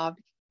involved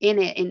in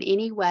it in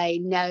any way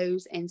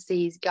knows and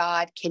sees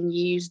God can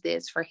use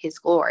this for his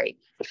glory.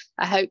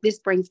 I hope this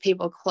brings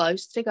people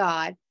close to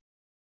God,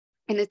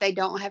 and if they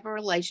don't have a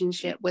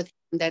relationship with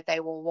him, that they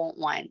will want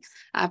one.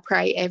 I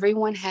pray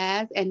everyone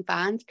has and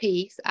finds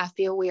peace. I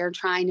feel we are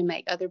trying to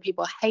make other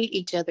people hate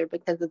each other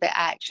because of the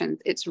actions.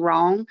 It's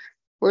wrong.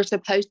 We're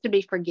supposed to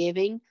be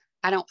forgiving.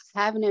 I don't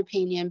have an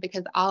opinion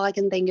because all I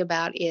can think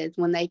about is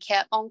when they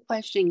kept on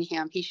questioning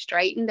him, he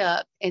straightened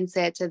up and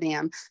said to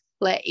them,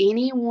 let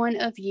any one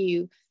of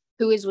you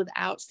who is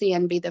without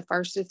sin be the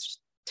first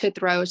to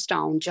throw a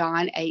stone.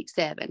 John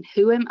 8:7.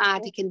 Who am I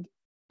to condemn?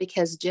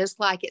 Because just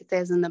like it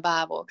says in the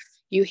Bible,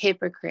 you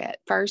hypocrite,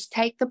 first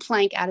take the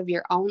plank out of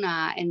your own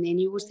eye, and then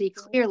you will see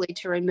clearly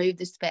to remove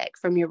the speck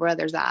from your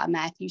brother's eye.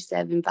 Matthew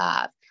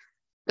 7:5.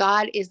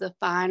 God is the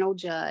final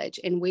judge,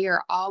 and we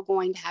are all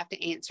going to have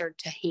to answer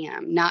to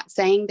him. Not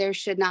saying there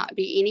should not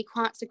be any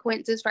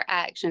consequences for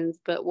actions,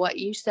 but what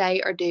you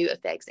say or do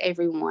affects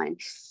everyone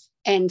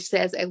and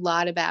says a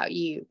lot about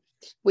you.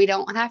 We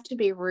don't have to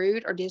be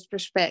rude or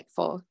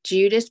disrespectful.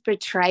 Judas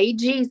betrayed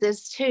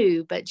Jesus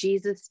too, but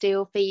Jesus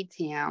still feeds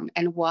him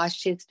and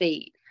washed his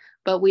feet.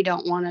 But we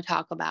don't want to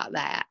talk about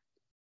that.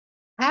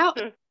 How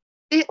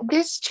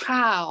this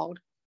child,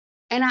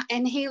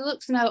 and he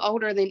looks no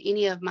older than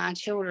any of my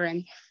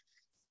children.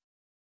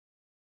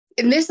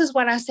 And this is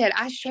what I said.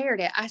 I shared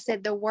it. I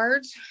said, the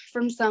words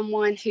from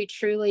someone who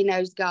truly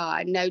knows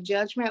God, no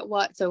judgment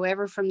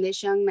whatsoever from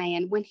this young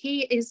man when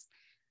he is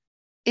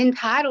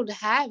entitled to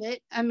have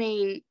it. I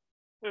mean,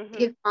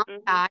 his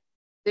mom died,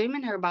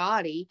 consuming her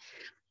body.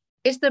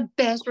 It's the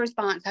best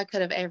response I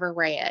could have ever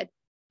read.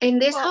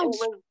 And this holds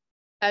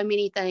so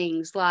many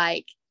things,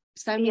 like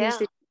so many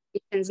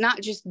situations, not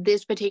just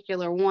this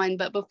particular one,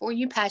 but before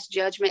you pass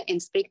judgment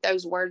and speak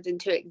those words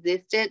into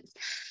existence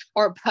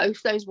or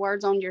post those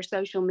words on your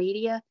social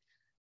media,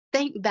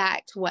 think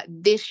back to what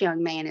this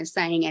young man is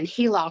saying. And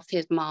he lost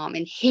his mom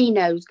and he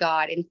knows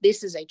God. And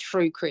this is a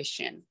true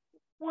Christian.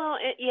 Well,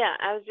 yeah,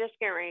 I was just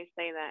getting ready to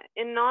say that.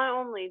 And not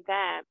only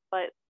that,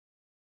 but,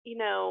 you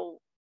know,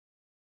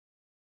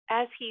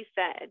 as he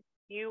said,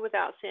 you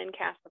without sin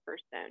cast the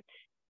first stone.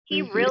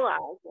 He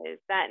realizes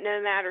that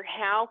no matter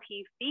how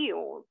he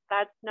feels,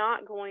 that's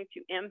not going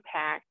to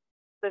impact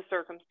the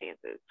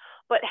circumstances.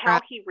 But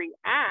how he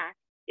reacts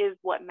is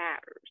what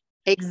matters.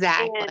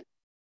 Exactly. And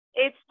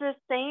it's the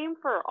same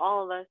for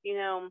all of us, you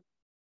know.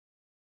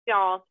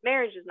 Y'all,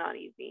 marriage is not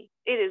easy.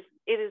 It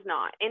is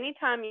not.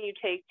 Anytime you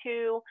take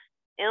two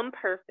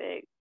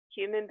imperfect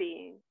human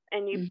beings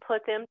and you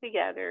put them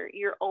together,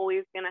 you're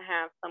always going to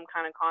have some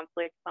kind of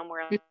conflict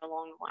somewhere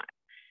along the line.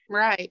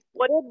 Right.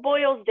 What it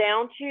boils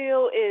down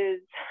to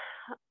is,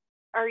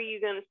 are you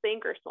going to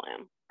sink or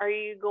swim? Are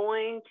you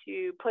going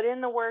to put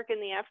in the work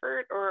and the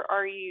effort, or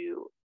are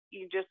you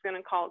just going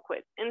to call it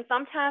quits? And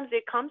sometimes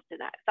it comes to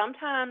that.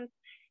 Sometimes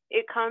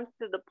it comes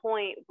to the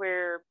point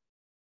where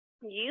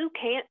you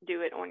can't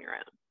do it on your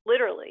own.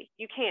 Literally,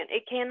 you can't.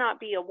 It cannot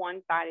be a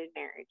one-sided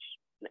marriage.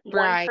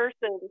 Right. One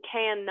person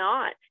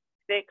cannot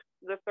fix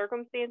the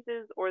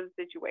circumstances or the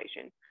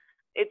situation.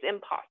 It's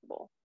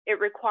impossible. It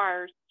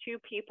requires two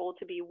people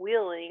to be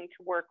willing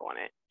to work on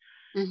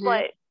it.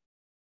 But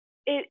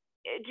it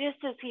just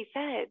as he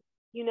said,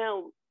 you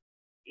know,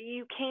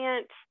 you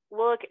can't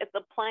look at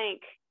the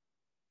plank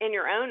in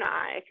your own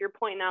eye if you're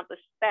pointing out the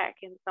speck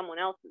in someone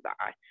else's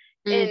eye.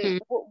 And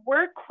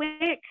we're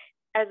quick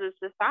as a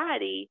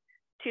society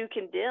to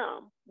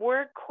condemn.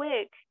 We're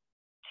quick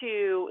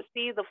to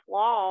see the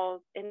flaws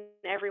in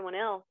everyone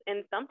else.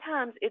 And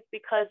sometimes it's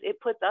because it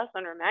puts us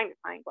under a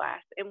magnifying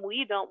glass and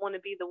we don't want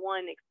to be the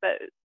one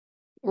exposed.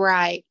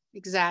 Right.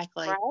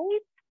 Exactly.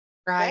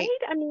 Right?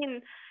 I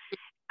mean,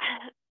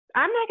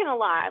 I'm not going to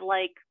lie.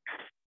 Like,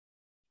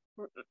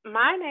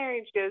 my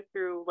marriage goes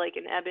through like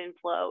an ebb and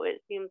flow.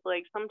 It seems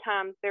like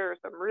sometimes there are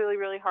some really,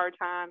 really hard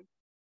times.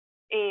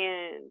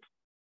 And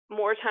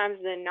more times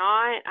than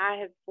not, I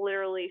have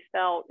literally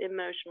felt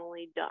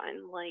emotionally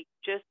done, like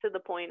just to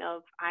the point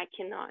of I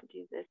cannot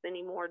do this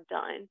anymore,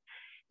 done.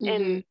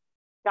 And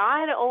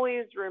God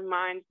always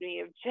reminds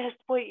me of just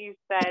what you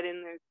said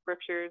in those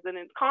scriptures, and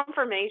it's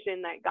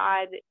confirmation that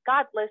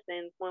God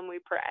listens when we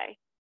pray.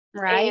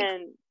 Right.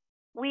 And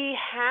we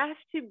have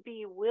to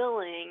be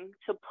willing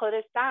to put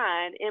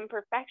aside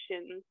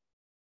imperfections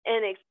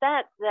and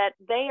accept that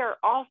they are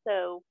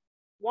also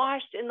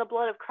washed in the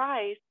blood of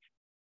Christ.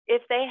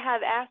 If they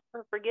have asked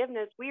for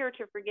forgiveness, we are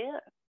to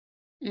forgive.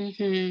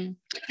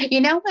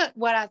 You know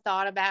what I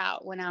thought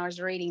about when I was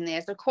reading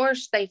this? Of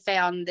course, they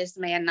found this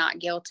man not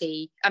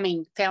guilty. I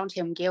mean, found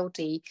him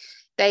guilty.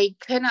 They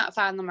could not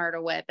find the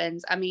murder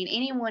weapons. I mean,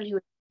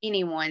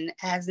 anyone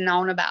has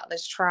known about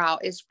this trial.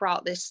 It's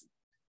brought this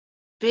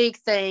big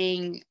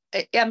thing.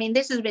 I mean,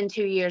 this has been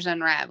 2 years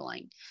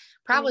unraveling.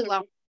 Probably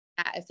longer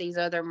that if these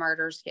other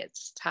murders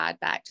gets tied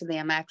back to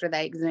them after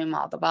they exhume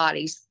all the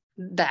bodies,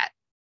 that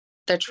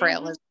the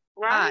trail is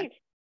right.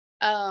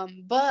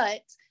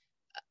 But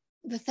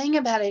the thing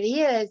about it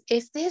is,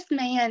 if this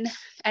man,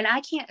 and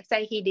I can't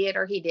say he did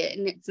or he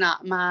didn't, it's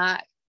not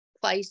my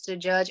place to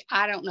judge.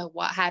 I don't know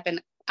what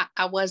happened.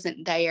 I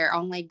wasn't there.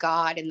 Only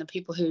God and the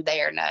people who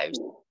there knows.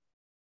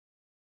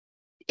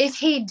 If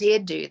he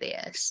did do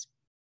this,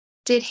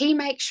 did he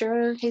make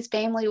sure his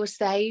family was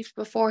safe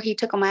before he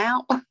took them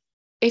out?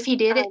 If he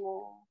did it,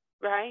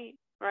 right.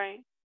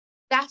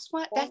 that's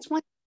what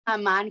my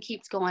mind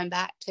keeps going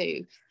back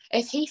to.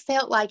 If he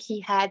felt like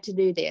he had to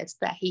do this,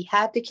 that he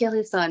had to kill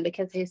his son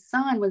because his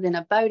son was in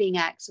a boating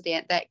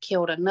accident that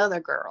killed another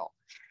girl,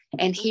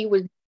 and he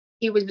was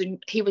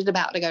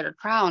about to go to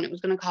trial, and it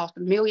was going to cost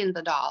him millions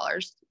of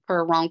dollars for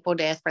a wrongful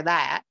death for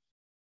that.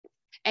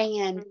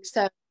 And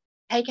so,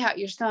 take out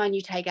your son,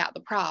 you take out the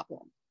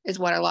problem, is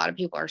what a lot of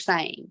people are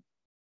saying.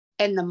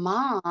 And the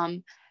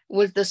mom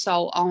was the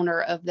sole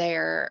owner of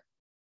their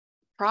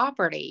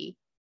property,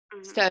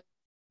 so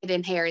he'd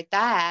inherit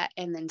that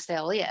and then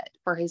sell it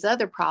for his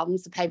other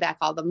problems to pay back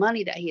all the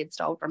money that he had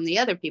stole from the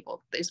other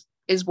people,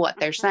 is what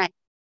they're saying.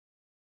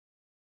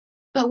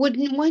 But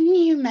wouldn't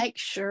you make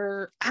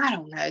sure, I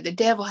don't know, the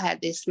devil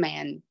had this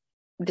family.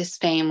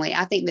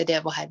 I think the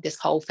devil had this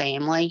whole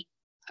family.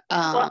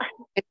 Well,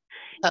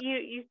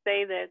 you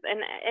say this,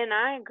 and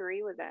I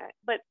agree with that.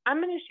 But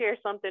I'm going to share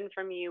something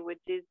from you with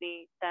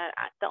Disney that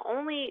the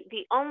only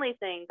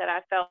thing that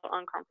I felt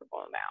uncomfortable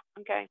about.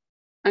 Okay.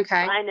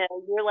 I know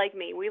you're like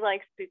me. We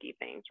like spooky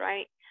things,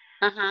 right?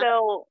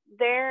 So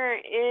there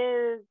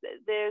is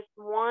this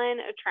one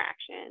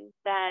attraction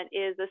that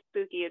is a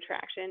spooky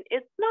attraction.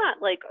 It's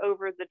not like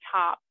over the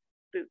top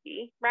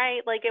spooky,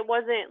 right? Like it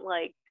wasn't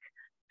like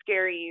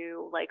scare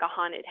you like a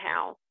haunted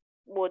house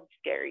would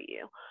scare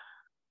you,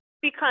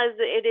 because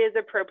it is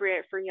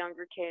appropriate for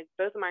younger kids.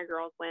 Both of my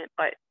girls went,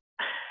 but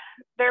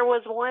there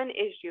was one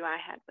issue I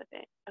had with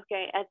it.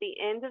 Okay, at the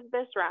end of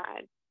this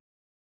ride,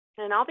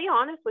 and I'll be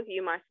honest with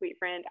you, my sweet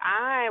friend,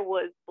 I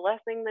was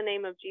blessing the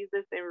name of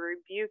Jesus and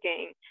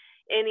rebuking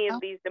any of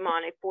these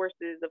demonic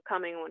forces of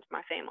coming onto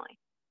my family.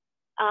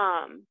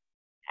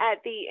 At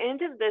the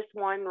end of this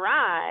one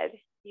ride,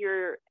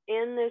 you're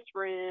in this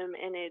room,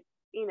 and it's,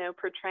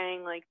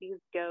 portraying like these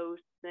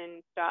ghosts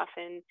and stuff,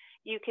 and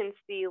you can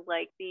see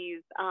like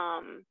these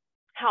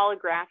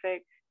holographic,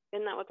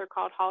 isn't that what they're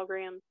called?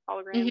 Holograms,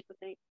 I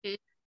think.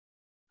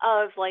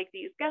 Of like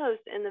these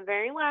ghosts. In the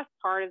very last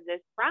part of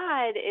this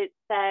ride, it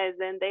says,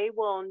 and they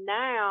will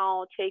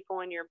now take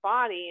on your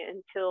body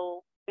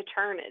until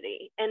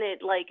eternity. And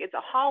it's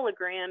a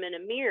hologram in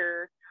a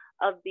mirror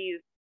of these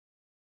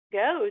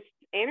ghosts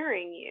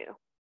entering you.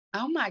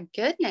 Oh my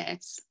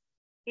goodness.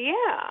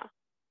 Yeah.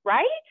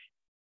 Right?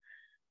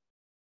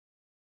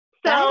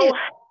 That is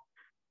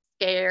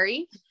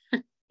scary.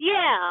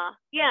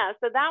 Yeah.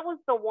 So that was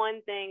the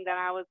one thing that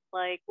I was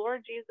like,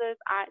 Lord Jesus,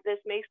 this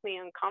makes me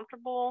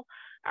uncomfortable.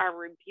 I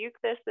rebuke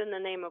this in the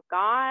name of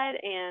God,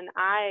 and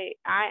I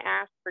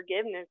ask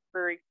forgiveness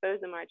for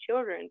exposing my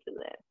children to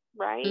this,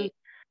 right?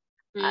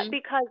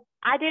 Because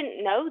I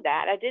didn't know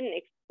that. I didn't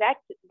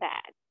expect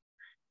that.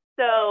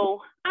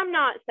 So I'm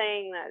not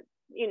saying that,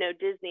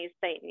 Disney's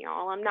Satan,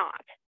 y'all. I'm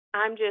not.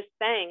 I'm just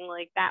saying,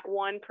 like, that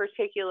one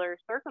particular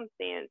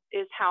circumstance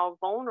is how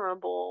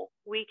vulnerable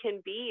we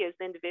can be as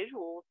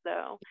individuals,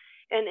 though.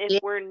 And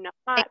if we're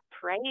not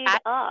prayed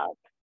up.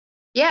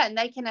 Yeah, and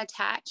they can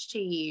attach to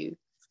you.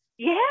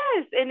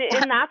 Yes, and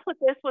that's what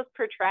this was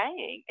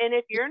portraying. And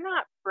if you're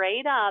not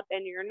prayed up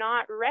and you're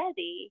not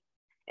ready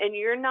and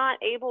you're not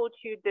able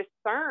to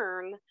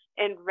discern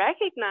and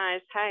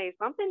recognize, hey,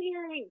 something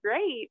here ain't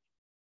great,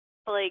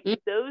 like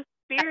those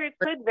spirits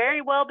could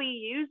very well be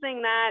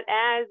using that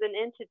as an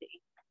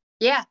entity.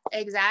 Yeah,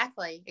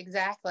 exactly.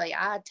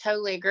 I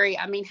totally agree.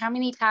 I mean, how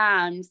many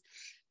times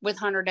with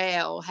Hunter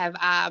Dale have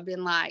I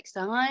been like,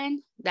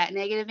 son, that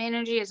negative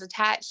energy is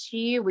attached to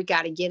you. We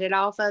got to get it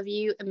off of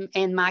you.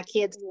 And my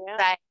kids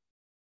say,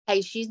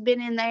 hey, she's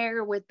been in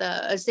there with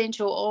the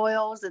essential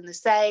oils and the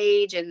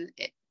sage and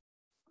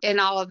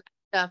all of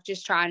that stuff,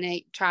 just trying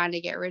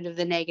to get rid of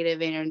the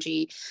negative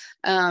energy.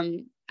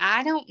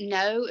 I don't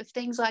know if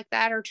things like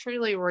that are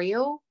truly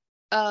real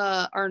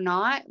or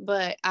not,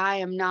 but I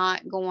am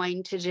not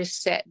going to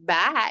just sit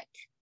back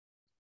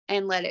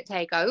and let it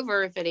take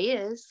over if it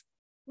is.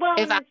 Well,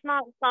 and it's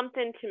not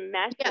something to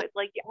mess with.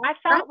 Like, I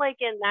felt like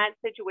in that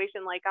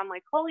situation, like, I'm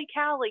like, holy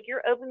cow, like,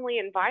 you're openly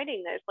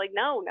inviting this. Like,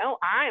 no,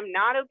 I am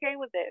not okay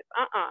with this.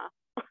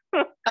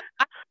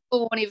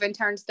 People won't even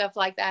turn stuff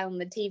like that on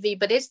the TV,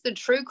 but it's the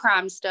true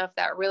crime stuff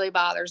that really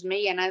bothers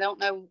me. And I don't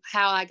know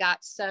how I got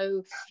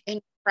so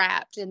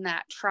entrapped in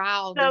that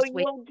trial this week. So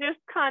you'll just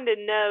kind of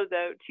know,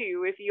 though,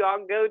 too, if you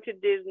all go to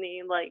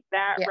Disney, like,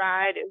 that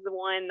ride is the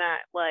one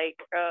that, like,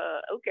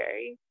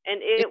 okay.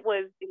 And it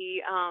was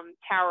the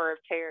Tower of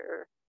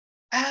Terror.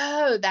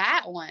 Oh,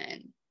 that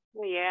one.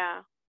 Yeah.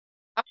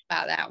 I've talked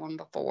about that one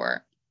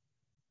before.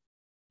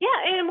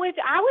 Yeah, in which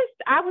I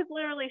was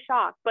literally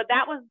shocked, but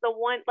that was the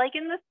one, like,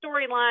 in the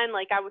storyline,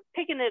 like, I was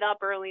picking it up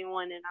early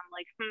on, and I'm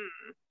like,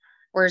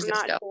 Where's I'm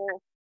this not going? sure.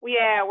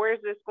 Yeah,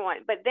 where's this going?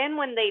 But then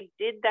when they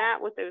did that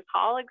with those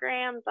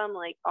holograms, I'm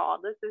like, oh,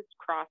 this is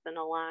crossing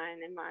a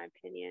line, in my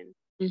opinion.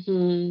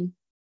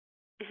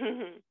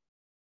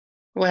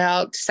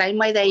 Well, same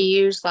way they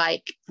use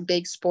like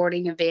big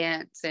sporting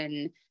events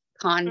and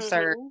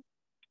concerts,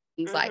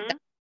 things like that,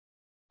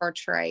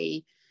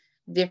 portray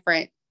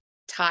different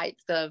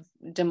types of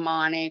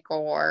demonic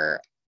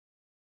or.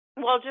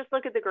 Well, just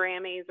look at the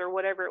Grammys or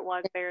whatever it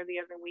was there the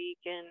other week,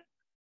 and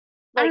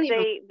I like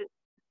don't even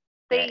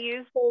they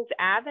use those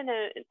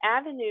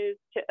avenues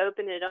to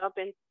open it up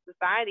in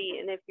society.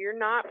 And if you're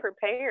not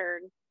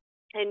prepared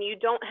and you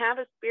don't have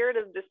a spirit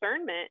of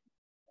discernment,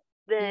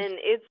 then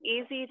it's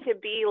easy to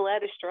be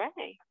led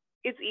astray.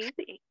 It's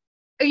easy.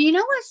 You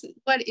know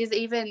what is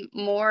even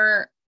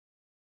more,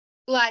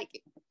 like,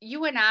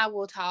 you and I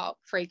will talk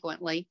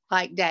frequently,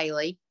 like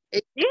daily.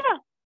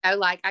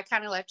 Like I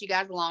kind of left you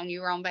guys alone.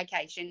 You were on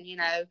vacation,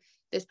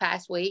 this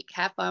past week.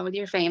 Have fun with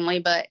your family.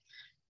 But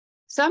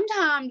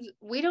sometimes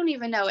we don't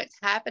even know it's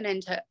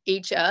happening to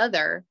each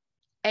other.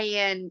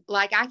 And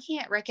like, I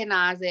can't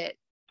recognize it,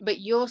 but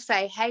you'll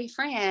say, hey,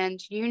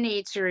 friend, you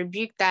need to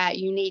rebuke that.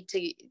 You need to,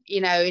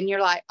 and you're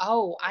like,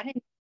 oh, I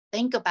didn't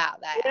think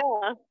about that.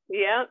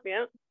 Yeah.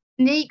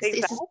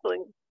 Exactly.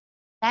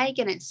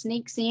 And it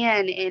sneaks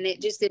in and it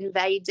just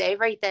invades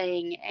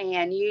everything,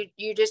 and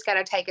you just got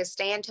to take a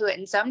stand to it.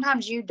 And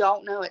sometimes you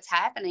don't know it's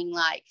happening.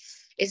 Like,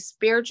 as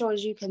spiritual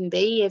as you can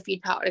be, if you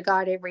talk to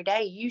God every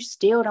day, you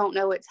still don't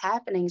know it's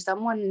happening.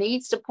 Someone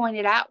needs to point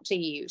it out to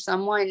you.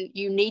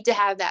 You need to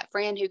have that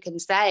friend who can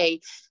say,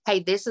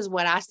 hey, this is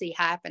what I see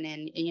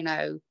happening.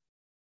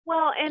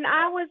 Well, and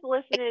I was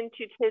listening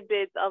to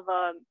tidbits of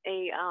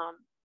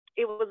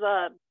it was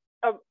a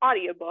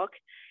audiobook,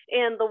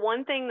 and the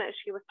one thing that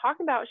she was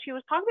talking about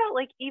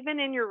like, even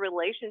in your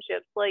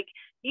relationships, like,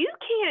 you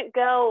can't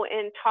go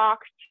and talk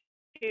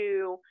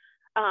to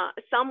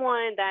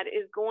someone that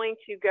is going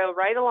to go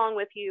right along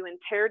with you and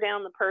tear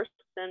down the person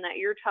that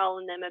you're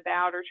telling them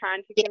about or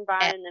trying to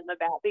confide in them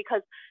about,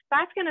 because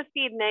that's going to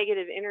feed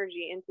negative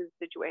energy into the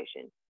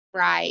situation.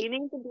 Right. You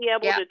need to be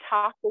able to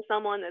talk to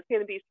someone that's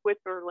going to be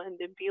Switzerland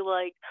and be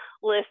like,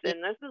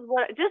 listen, this is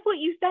what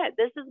you said.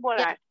 This is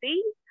what I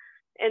see,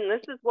 and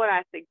this is what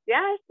I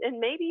suggest. And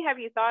maybe have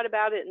you thought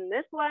about it in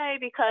this way?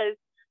 Because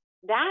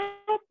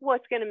that's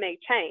what's going to make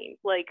change.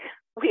 Like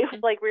we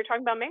were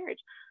talking about marriage.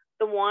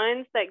 The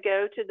ones that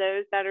go to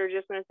those that are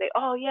just going to say,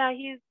 oh yeah,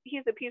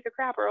 he's a piece of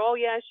crap, or oh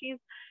yeah, she's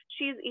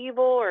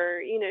evil, or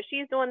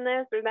she's doing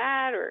this or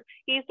that, or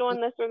he's doing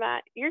this or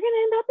that, you're going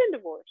to end up in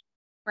divorce.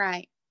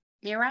 Right.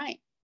 You're right.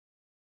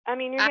 I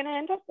mean, you're going to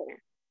end up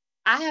there.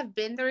 I have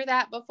been through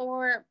that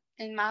before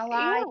in my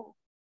life. Yeah.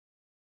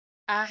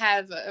 I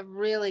have a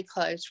really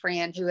close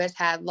friend who has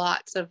had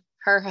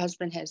her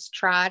husband has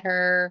tried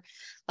her.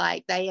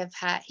 Like, he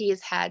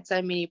has had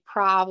so many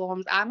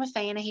problems. I'm a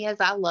fan of his.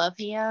 I love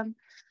him.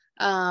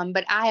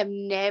 But I have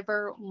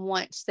never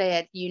once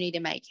said, you need to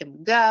make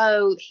him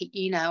go.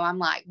 I'm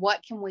like,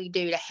 what can we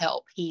do to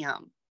help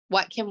him?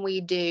 What can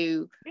we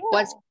do? Yeah.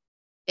 What's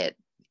it?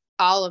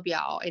 All of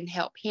y'all, and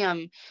help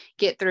him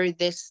get through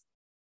this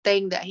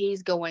thing that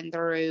he's going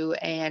through.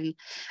 And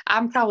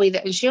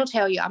and she'll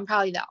tell you, I'm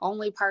probably the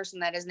only person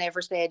that has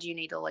never said you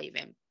need to leave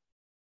him.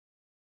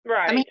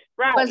 Right. I mean,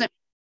 right. It wasn't,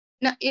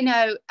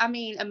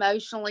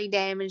 emotionally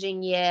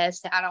damaging.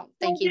 Yes. I don't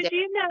think did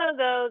you know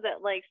though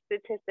that, like,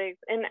 statistics,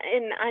 and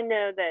I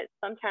know that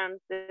sometimes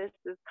this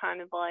is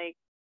kind of like,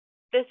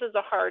 this is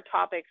a hard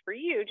topic for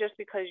you just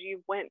because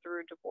you went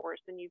through a divorce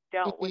and you've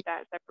dealt with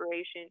that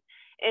separation,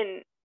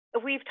 and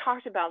we've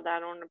talked about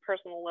that on a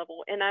personal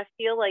level, and I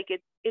feel like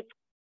it's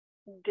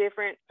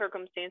different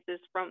circumstances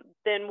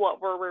than what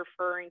we're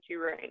referring to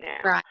right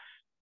now. Right.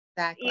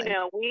 Exactly.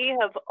 We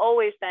have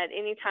always said,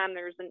 anytime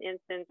there's an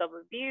instance of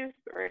abuse,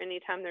 or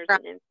anytime there's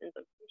an instance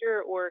of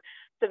danger or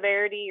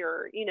severity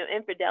or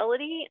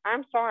infidelity,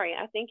 I'm sorry,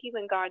 I think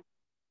even God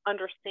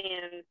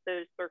understands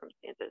those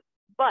circumstances.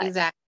 But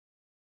exactly.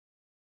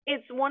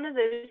 It's one of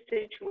those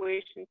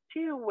situations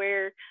too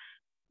where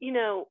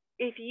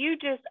if you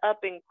just up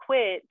and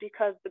quit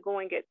because the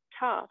going gets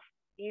tough,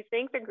 you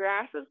think the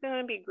grass is going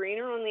to be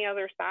greener on the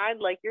other side?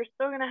 Like, you're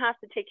still going to have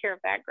to take care of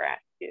that grass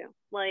too.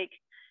 Like,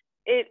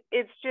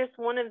 it's just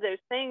one of those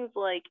things.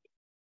 Like,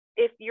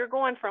 if you're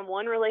going from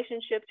one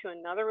relationship to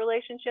another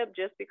relationship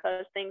just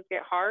because things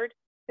get hard,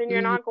 then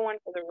you're not going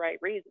for the right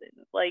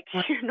reasons. Like,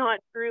 you're not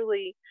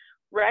truly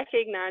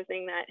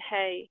recognizing that,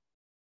 hey,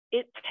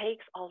 it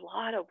takes a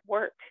lot of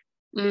work.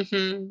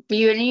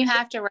 You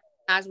have to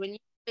recognize when you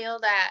feel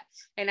that,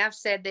 and I've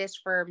said this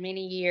for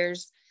many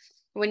years,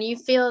 when you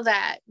feel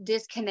that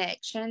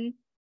disconnection,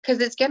 because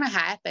it's going to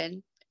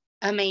happen.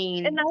 I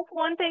mean, and that's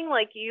one thing,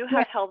 like, you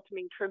have helped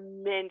me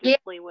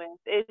tremendously with.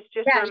 It's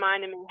just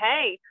reminding me,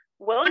 hey,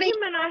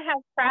 William and I have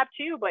crap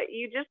too, but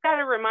you just got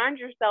to remind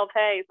yourself,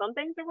 hey, some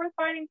things are worth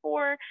fighting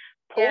for.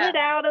 Pull it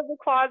out of the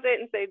closet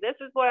and say, this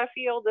is what I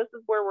feel. This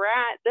is where we're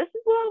at. This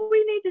is what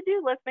we need to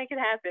do. Let's make it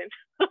happen.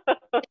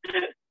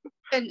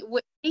 And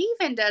he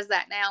even does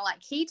that now.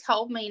 Like, he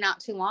told me not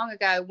too long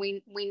ago,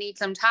 we need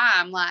some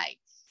time. Like,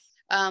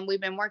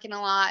 We've been working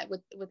a lot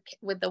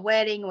with the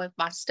wedding, with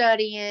my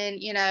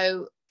studying. You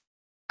know,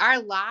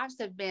 our lives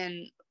have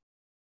been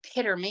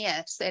hit or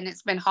miss, and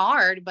it's been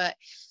hard. But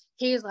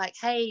he was like,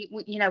 "Hey,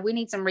 you know, we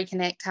need some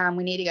reconnect time.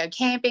 We need to go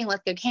camping.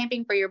 Let's go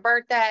camping for your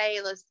birthday.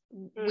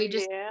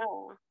 Yeah.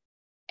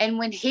 And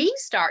when he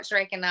starts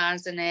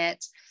recognizing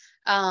it,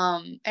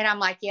 and I'm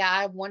like, yeah,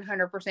 I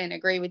 100%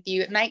 agree with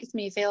you. It makes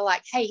me feel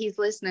like, hey, he's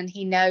listening.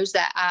 He knows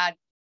that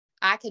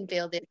I can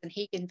feel this and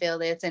he can feel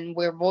this, and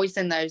we're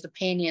voicing those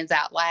opinions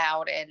out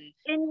loud. And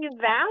you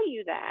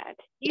value that.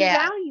 You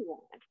Yeah. value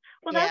that.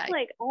 Well, Yeah. that's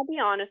like, I'll be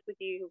honest with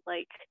you,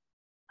 like,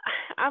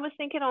 I was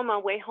thinking on my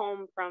way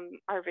home from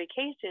our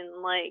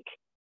vacation, like,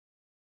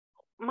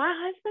 my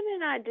husband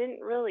and I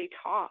didn't really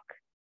talk.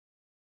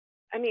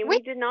 I mean, we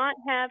did not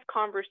have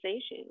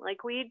conversation.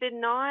 Like, we did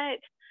not,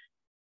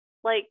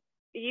 like,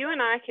 you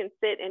and I can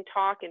sit and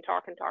talk and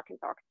talk and talk and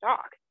talk and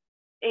talk.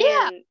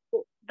 And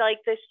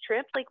like this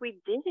trip, like, we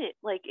didn't.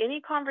 Like,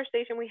 any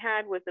conversation we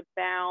had was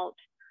about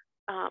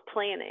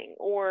planning,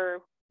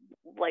 or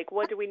like,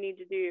 what do we need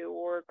to do,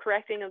 or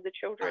correcting of the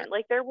children.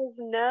 Like, there was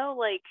no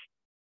like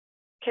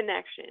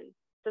connection.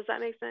 Does that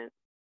make sense?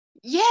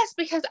 Yes,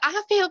 because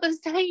I feel the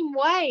same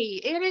way.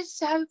 It is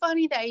so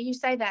funny that you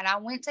say that. I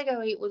went to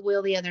go eat with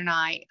Will the other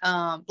night.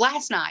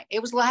 Last night.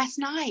 It was last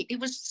night.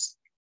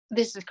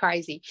 This is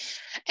crazy.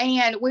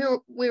 And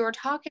we were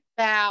talking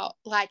about,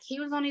 like, he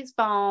was on his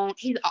phone.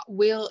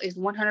 Will is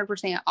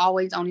 100%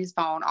 always on his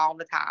phone all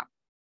the time.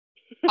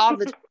 All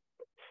the time.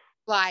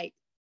 Like,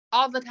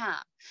 all the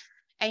time.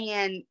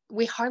 And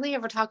we hardly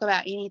ever talk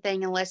about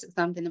anything unless it's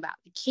something about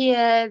the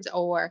kids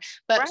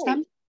but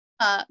something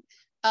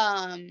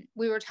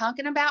we were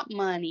talking about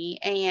money,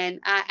 and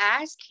I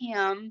asked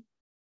him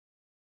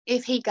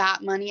if he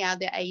got money out of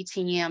the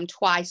ATM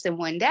twice in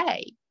one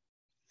day.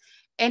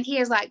 And he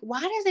is like,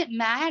 why does it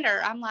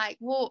matter? I'm like,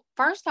 well,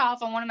 first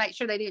off, I want to make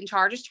sure they didn't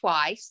charge us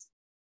twice.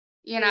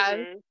 You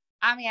know,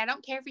 I mean, I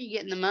don't care for you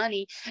getting the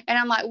money. And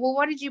I'm like, well,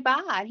 what did you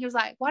buy? And he was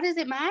like, why does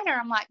it matter?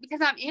 I'm like,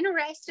 because I'm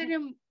interested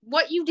in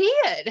what you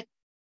did.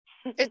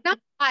 It's not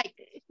like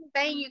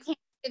saying you can't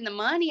get the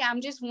money.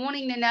 I'm just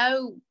wanting to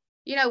know,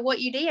 you know,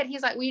 what you did.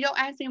 He's like, well, you don't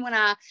ask me when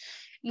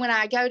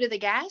I go to the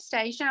gas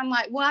station. I'm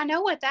like, well, I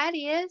know what that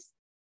is,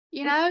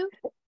 you know.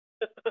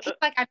 He's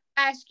like, I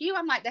ask you.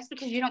 I'm like, that's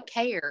because you don't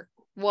care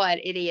what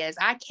it is.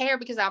 I care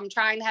because I'm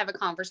trying to have a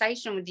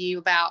conversation with you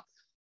about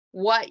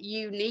what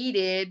you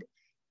needed,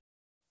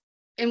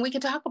 and we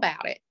could talk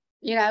about it,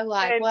 you know.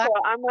 Like, and so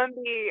I'm gonna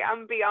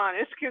be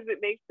honest, because it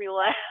makes me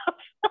laugh.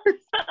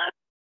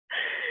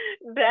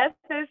 Beth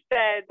has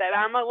said that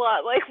I'm a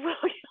lot like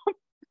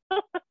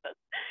William,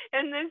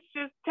 and this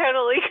just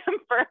totally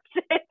confirms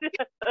it.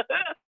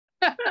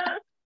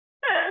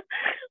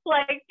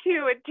 Like,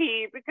 to a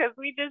T, because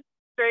we just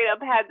straight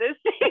up had this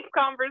same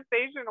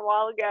conversation a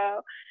while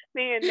ago,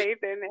 me and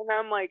Nathan, and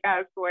I'm like,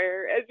 I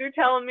swear, as you're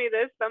telling me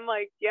this, I'm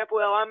like, yep,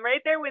 Will, I'm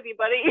right there with you,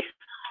 buddy.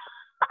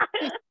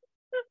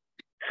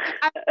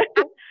 I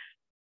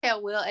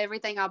tell Will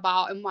everything I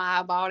bought and why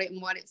I bought it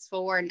and what it's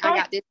for, and I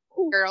got this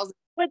girls.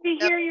 But to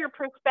hear your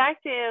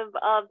perspective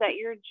of that,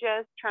 you're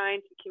just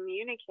trying to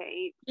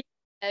communicate.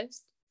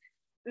 Yes.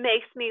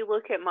 Makes me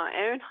look at my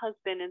own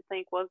husband and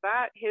think, was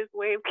that his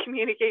way of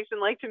communication?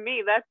 Like, to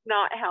me, that's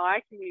not how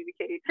I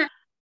communicate.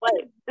 But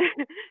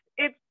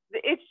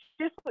it's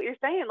just what you're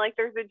saying. Like,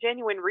 there's a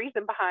genuine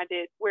reason behind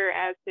it.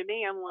 Whereas to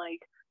me, I'm like,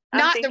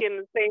 I'm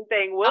thinking the same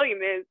thing William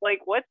is.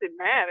 Like, what's it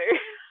matter?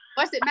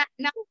 What's it matter?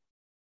 No,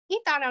 he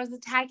thought I was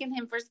attacking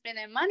him for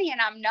spending money, and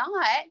I'm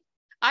not.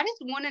 I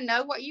just want to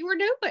know what you were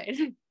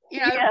doing. You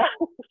know, yeah.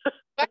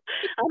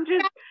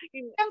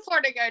 I'm for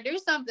to go do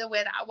something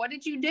with it. What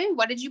did you do?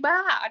 What did you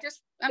buy?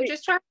 I'm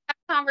just trying to have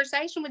a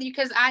conversation with you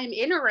because I am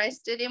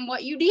interested in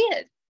what you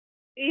did.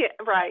 Yeah,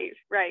 right.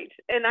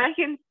 And I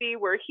can see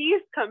where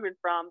he's coming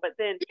from, but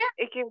then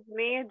it gives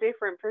me a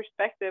different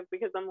perspective,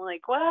 because I'm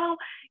like, well,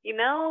 you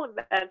know,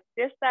 that's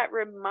just that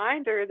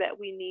reminder that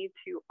we need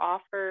to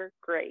offer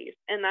grace.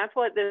 And that's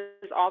what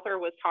this author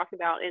was talking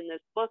about in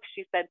this book.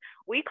 She said,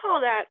 we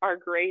call that our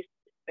grace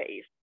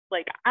space.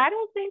 Like, I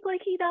don't think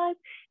like he does.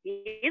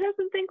 He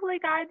doesn't think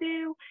like I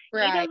do.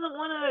 Right. He doesn't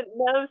want to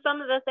know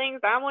some of the things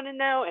I want to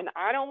know, and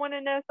I don't want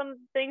to know some of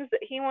the things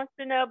that he wants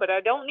to know, but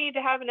I don't need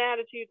to have an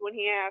attitude when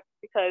he asks,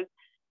 because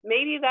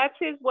maybe that's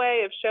his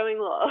way of showing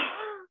love.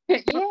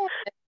 Yeah.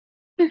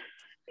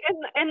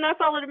 And that's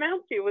all it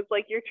amounts to, was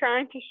like, you're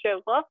trying to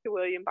show love to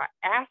William by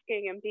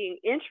asking and being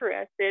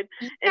interested.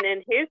 Yeah. And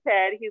in his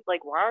head, he's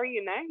like, why are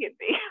you nagging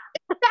me?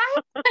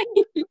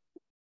 Exactly.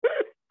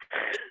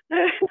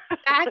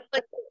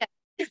 Exactly.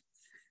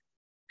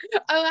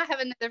 Oh, I have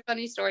another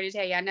funny story to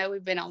tell you. I know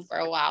we've been on for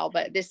a while,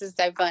 but this is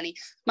so funny.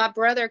 My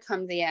brother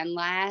comes in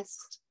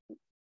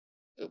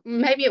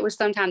maybe it was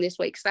sometime this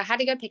week, so I had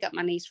to go pick up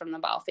my niece from the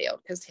ball field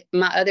because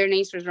my other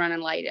niece was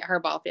running late at her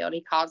ball field.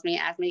 He calls me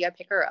and asked me to go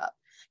pick her up.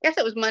 I guess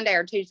it was Monday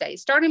or Tuesday.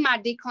 Starting my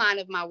decline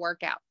of my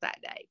workouts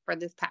that day for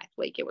this past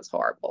week. It was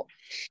horrible.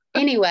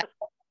 Anyway,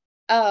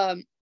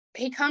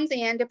 he comes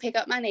in to pick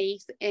up my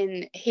niece,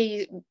 and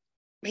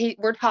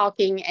we're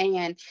talking,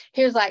 and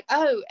he was like,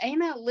 "Oh,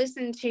 Anna, we're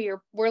listening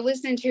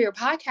to your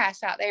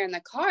podcast out there in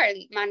the car."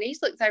 And my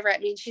niece looks over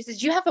at me and she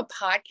says, "You have a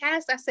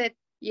podcast?" I said,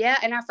 "Yeah."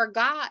 And I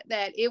forgot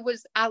that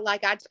I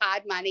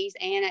tied my niece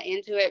Anna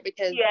into it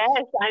because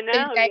yes, I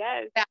know.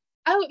 Yes.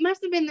 Oh, it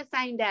must have been the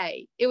same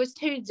day. It was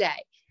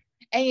Tuesday.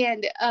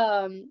 And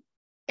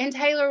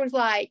Taylor was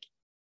like,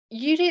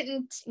 you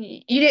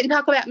didn't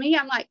talk about me.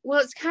 I'm like, well,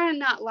 it's kind of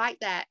not like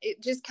that.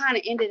 It just kind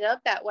of ended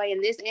up that way.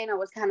 And this Anna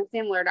was kind of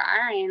similar to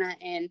our Anna.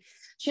 And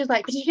she was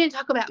like, but you didn't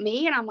talk about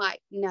me. And I'm like,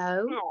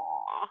 no.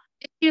 Aww.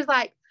 She was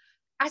like,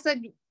 I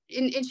said,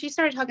 and she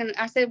started talking.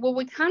 I said, well,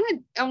 we kind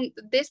of, on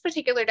this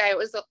particular day, it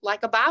was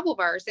like a Bible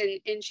verse.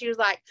 And she was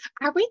like,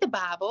 I read the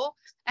Bible.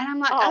 And I'm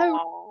like, Aww.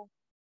 oh.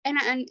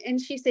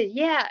 And she said,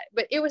 yeah.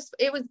 But it was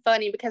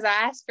funny because I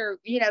asked her,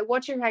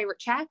 what's your favorite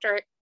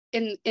chapter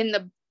in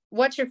the,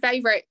 what's your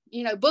favorite,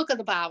 book of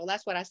the Bible?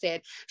 That's what I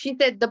said. She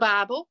said, the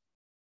Bible.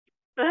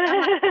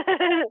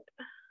 Bible.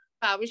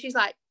 She's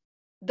like,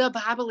 the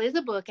Bible is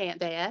a book, Aunt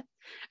Beth.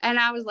 And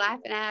I was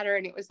laughing at her,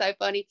 and it was so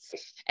funny.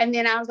 And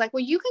then I was like, well,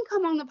 you can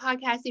come on the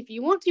podcast if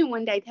you want to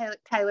one day,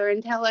 Taylor,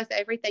 and tell us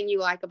everything you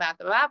like about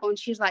the Bible. And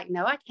she's like,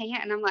 no, I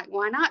can't. And I'm like,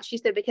 why not? She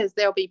said, because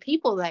there'll be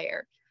people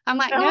there. I'm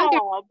like, no,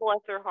 oh, bless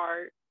her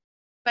heart.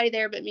 Nobody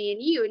there but me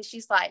and you. And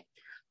she's like,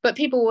 but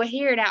people will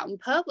hear it out in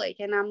public.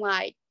 And I'm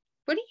like,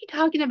 what are you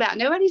talking about?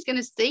 Nobody's going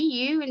to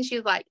see you. And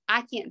she's like,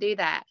 I can't do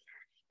that.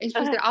 And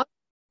she said, all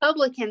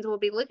publicans will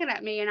be looking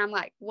at me. And I'm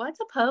like,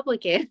 what's a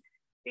publican?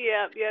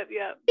 Yep.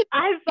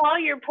 I saw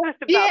your post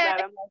about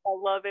that. I'm like, I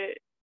love it.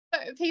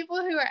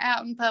 People who are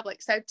out in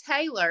public. So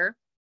Taylor,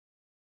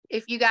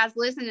 if you guys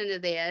listening to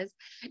this,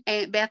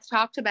 and Beth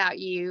talked about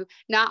you,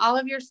 not all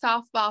of your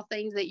softball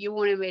things that you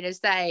wanted me to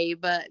say,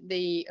 but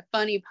the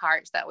funny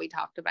parts that we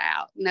talked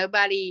about.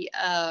 Nobody,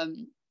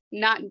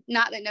 not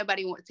that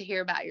nobody wants to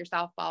hear about your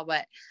softball,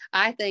 but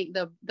I think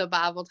the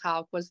Bible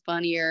talk was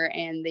funnier,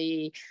 and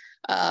the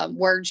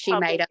words she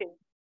made up.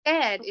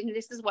 And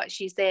this is what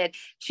she said.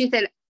 She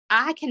said,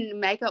 I can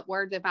make up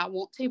words if I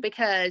want to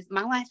because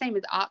my last name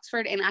is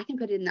Oxford and I can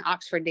put it in the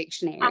Oxford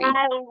Dictionary.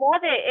 I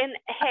love it. And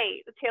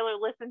hey, Taylor,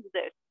 listen to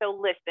this. So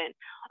listen,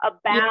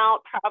 about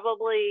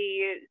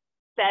probably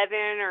 7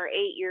 or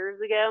 8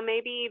 years ago,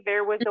 maybe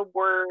there was a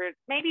word,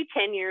 maybe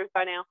 10 years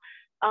by now,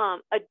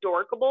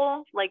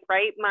 adorkable, like,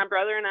 right? My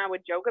brother and I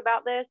would joke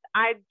about this.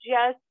 I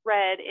just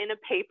read in a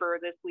paper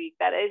this week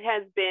that it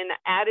has been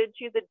added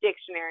to the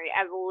dictionary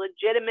as a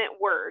legitimate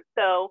word.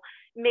 So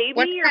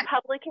maybe your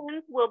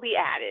publicans will be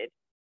added.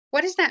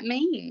 What does that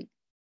mean?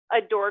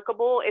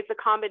 Adorkable is a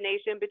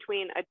combination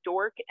between a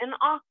dork and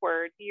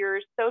awkward. You're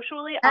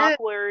socially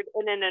awkward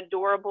in an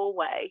adorable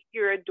way.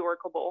 You're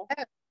adorkable.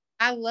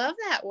 I love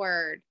that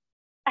word.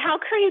 How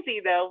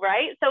crazy though,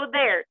 right? So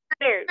there,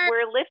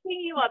 we're lifting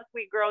you up,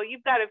 sweet girl.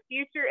 You've got a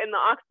future in the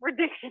Oxford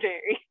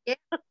Dictionary. Yeah.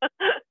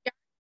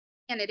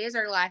 And it is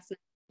her last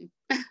name.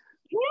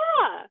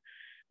 Yeah.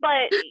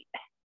 But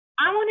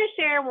I want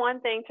to share one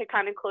thing to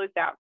kind of close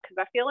out because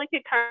I feel like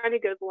it kind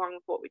of goes along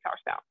with what we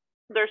talked about.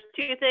 There's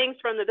 2 things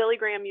from the Billy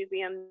Graham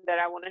Museum that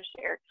I want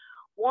to share.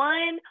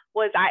 One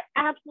was I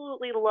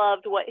absolutely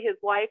loved what his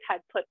wife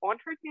had put on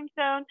her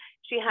tombstone.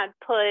 She had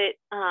put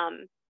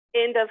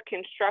end of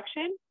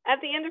construction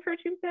at the end of her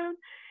tombstone.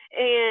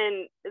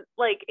 And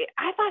like,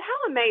 I thought,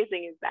 how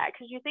amazing is that?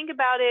 Because you think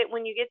about it,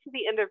 when you get to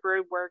the end of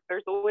road work,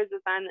 there's always a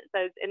sign that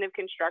says end of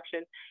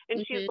construction.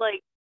 And she's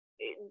like,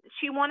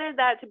 she wanted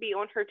that to be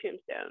on her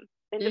tombstone,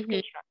 end of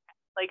construction.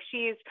 Like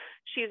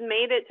she's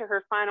made it to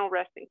her final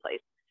resting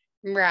place.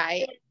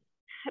 Right.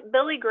 And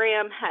Billy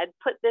Graham had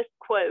put this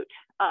quote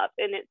up,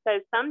 and it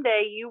says,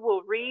 someday you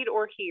will read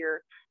or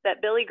hear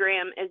that Billy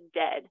Graham is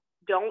dead.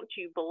 Don't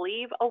you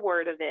believe a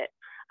word of it.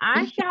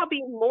 I shall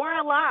be more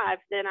alive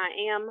than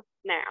I am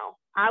now.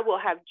 I will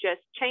have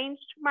just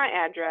changed my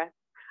address.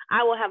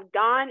 I will have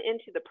gone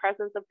into the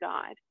presence of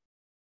God.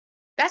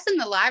 That's in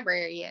the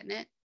library, isn't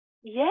it?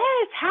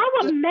 Yes. How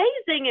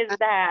amazing is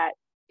that?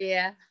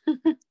 Yeah.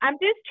 I'm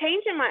just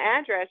changing my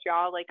address,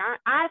 y'all. Like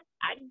I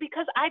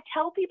because I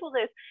tell people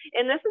this,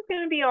 and this is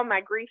going to be on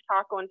my grief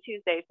talk on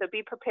Tuesday, so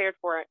be prepared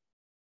for it.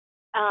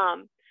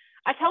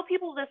 I tell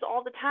people this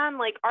all the time,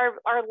 like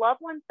our loved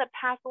ones that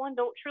pass on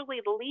don't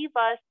truly leave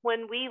us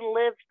when we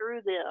live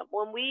through them,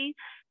 when we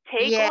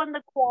take on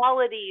the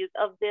qualities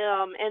of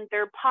them and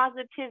their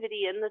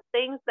positivity and the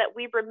things that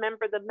we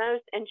remember the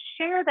most and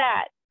share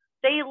that.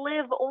 They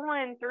live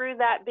on through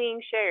that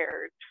being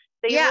shared.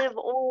 They live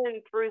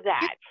on through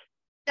that.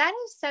 That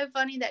is so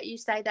funny that you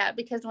say that,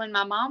 because when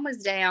my mom was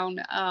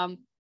down,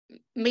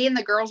 me and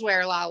the girls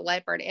wear a lot of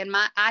leopard, and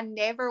I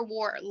never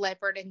wore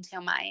leopard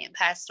until my aunt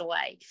passed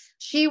away.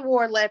 She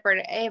wore leopard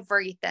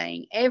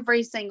everything,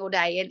 every single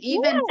day. And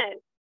even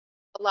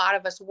a lot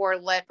of us wore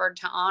leopard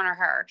to honor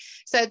her.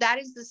 So that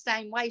is the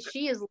same way.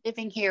 She is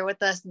living here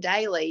with us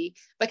daily,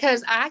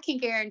 because I can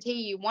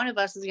guarantee you one of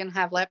us is going to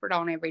have leopard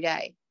on every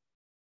day.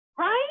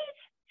 Right?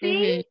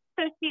 See?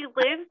 So she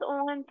lives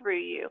on through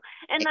you.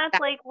 And that's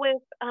like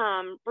with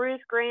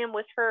Ruth Graham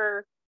with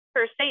her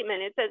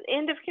statement. It says,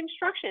 end of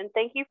construction.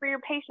 Thank you for your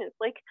patience.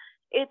 Like,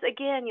 it's,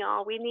 again,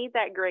 y'all, we need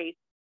that grace.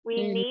 We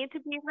Mhm. need to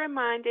be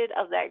reminded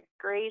of that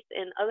grace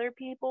in other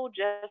people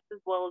just as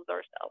well as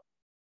ourselves.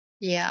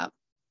 Yeah.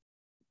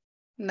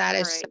 That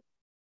All is, right.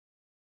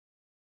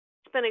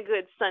 It's been a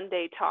good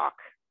Sunday talk.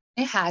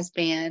 it has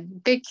been.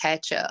 Good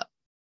catch up.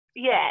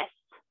 Yes.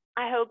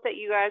 I hope that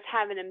you guys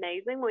have an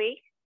amazing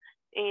week.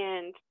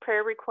 And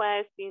prayer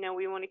requests, we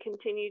want to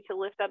continue to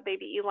lift up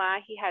baby Eli.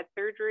 He had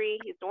surgery.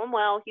 He's doing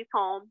well. He's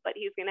home, but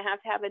he's going to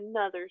have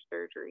another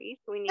surgery.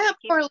 So we need That to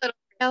keep. poor little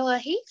fella,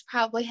 he's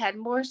probably had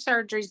more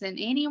surgeries than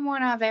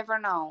anyone I've ever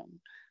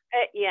known.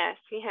 Yes,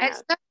 he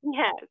has. He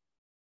has.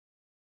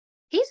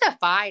 He's a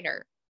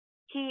fighter.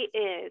 He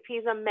is.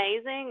 He's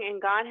amazing,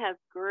 and God has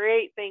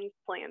great things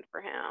planned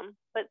for him.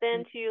 But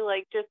then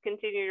to just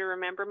continue to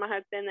remember my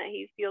husband, that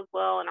he feels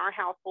well in our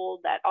household,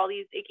 that all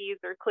these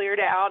ickies are cleared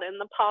out and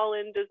the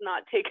pollen does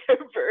not take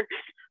over.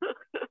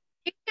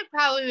 It could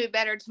probably be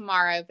better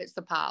tomorrow if it's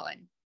the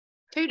pollen.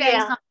 2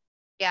 days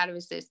out of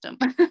his system.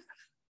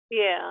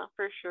 Yeah,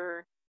 for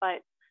sure.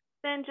 But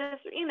then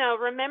just,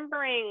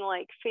 remembering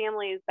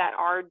families that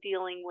are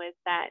dealing with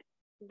that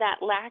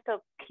lack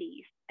of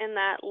peace and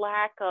that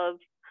lack of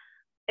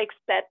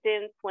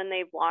acceptance when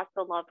they've lost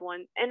a loved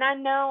one. And I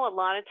know a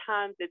lot of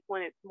times it's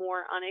when it's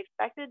more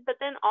unexpected, but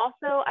then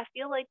also I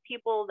feel like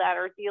people that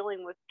are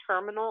dealing with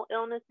terminal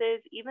illnesses,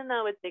 even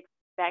though it's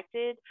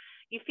expected,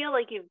 you feel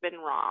like you've been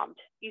robbed.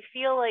 You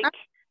feel like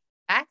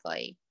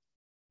Exactly.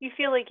 You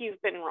feel like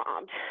you've been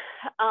robbed.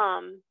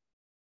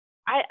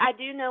 I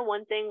do know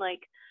one thing,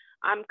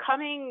 I'm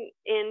coming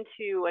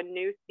into a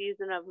new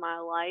season of my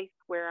life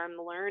where I'm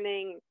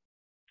learning,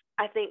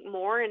 I think,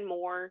 more and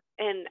more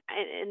and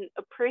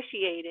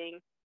appreciating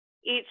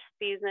each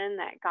season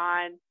that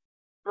God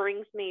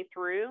brings me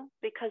through,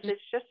 because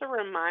it's just a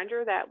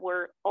reminder that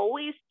we're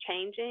always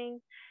changing,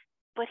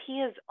 but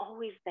he is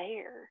always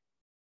there.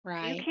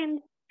 Right. You can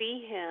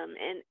see him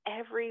in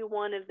every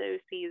one of those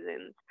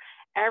seasons,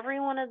 every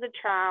one of the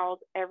trials,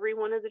 every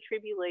one of the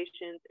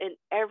tribulations, and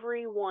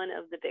every one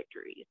of the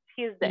victories.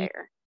 He's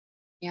there.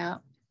 Yeah.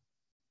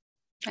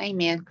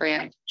 Amen,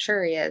 friend.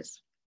 Sure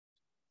is.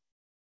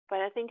 But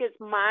I think it's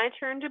my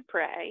turn to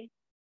pray.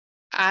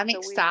 I'm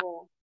excited.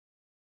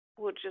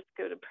 We'll just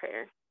go to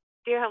prayer.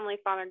 Dear Heavenly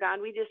Father,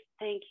 God, we just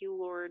thank you,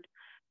 Lord,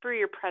 for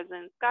your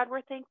presence. God,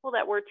 we're thankful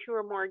that where two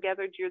or more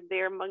gathered, you're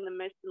there among the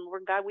midst. And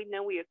Lord God, we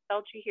know we have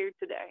felt you here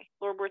today.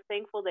 Lord, we're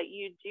thankful that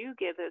you do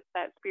give us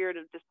that spirit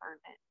of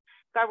discernment.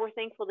 God, we're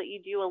thankful that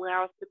you do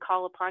allow us to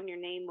call upon your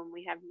name when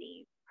we have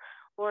needs.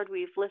 Lord,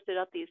 we've lifted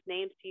up these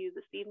names to you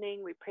this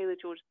evening. We pray that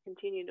you'll just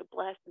continue to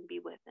bless and be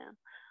with them.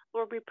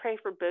 Lord, we pray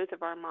for both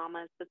of our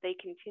mamas, that they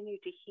continue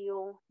to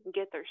heal and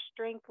get their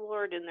strength,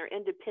 Lord, and their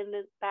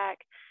independence back.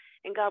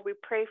 And God, we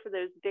pray for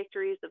those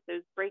victories of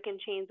those breaking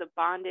chains of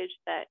bondage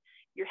that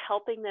you're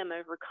helping them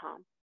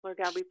overcome. Lord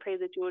God, we pray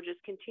that you will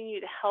just continue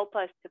to help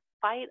us to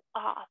fight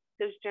off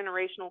those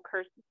generational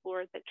curses,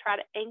 Lord, that try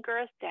to anchor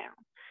us down.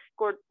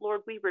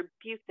 Lord, we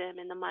rebuke them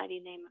in the mighty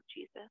name of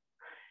Jesus.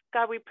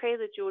 God, we pray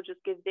that you will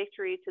just give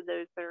victory to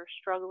those that are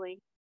struggling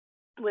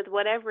with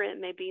whatever it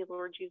may be,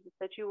 Lord Jesus,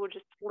 that you will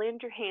just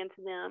lend your hand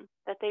to them,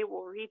 that they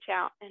will reach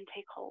out and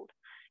take hold.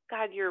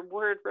 God, your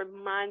word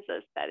reminds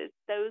us that it's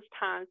those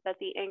times that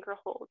the anchor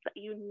holds, that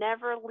you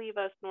never leave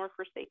us nor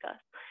forsake us.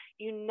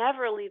 You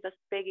never leave us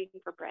begging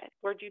for bread.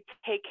 Lord, you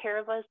take care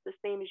of us the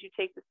same as you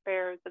take the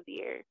sparrows of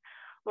the air.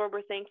 Lord,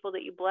 we're thankful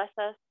that you bless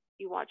us,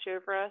 you watch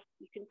over us,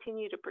 you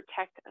continue to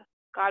protect us.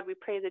 God, we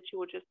pray that you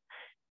will just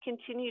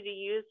continue to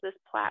use this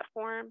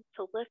platform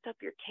to lift up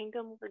your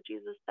kingdom, Lord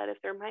Jesus, that if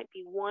there might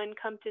be one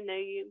come to know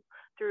you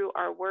through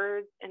our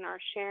words and our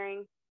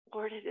sharing,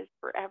 Lord, it is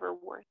forever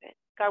worth it.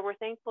 God, we're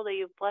thankful that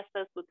you've blessed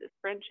us with this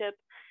friendship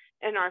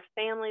and our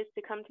families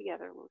to come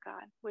together, Lord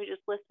God. We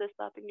just lift this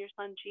up in your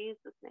son,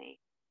 Jesus' name.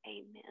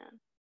 Amen.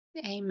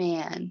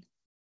 Amen.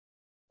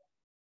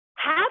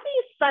 Happy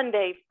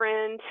Sunday,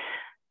 friend.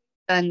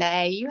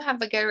 Sunday. You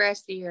have a good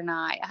rest of your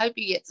night. I hope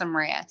you get some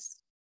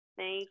rest.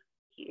 Thank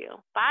you.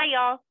 Bye,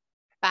 y'all.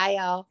 Bye,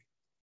 y'all.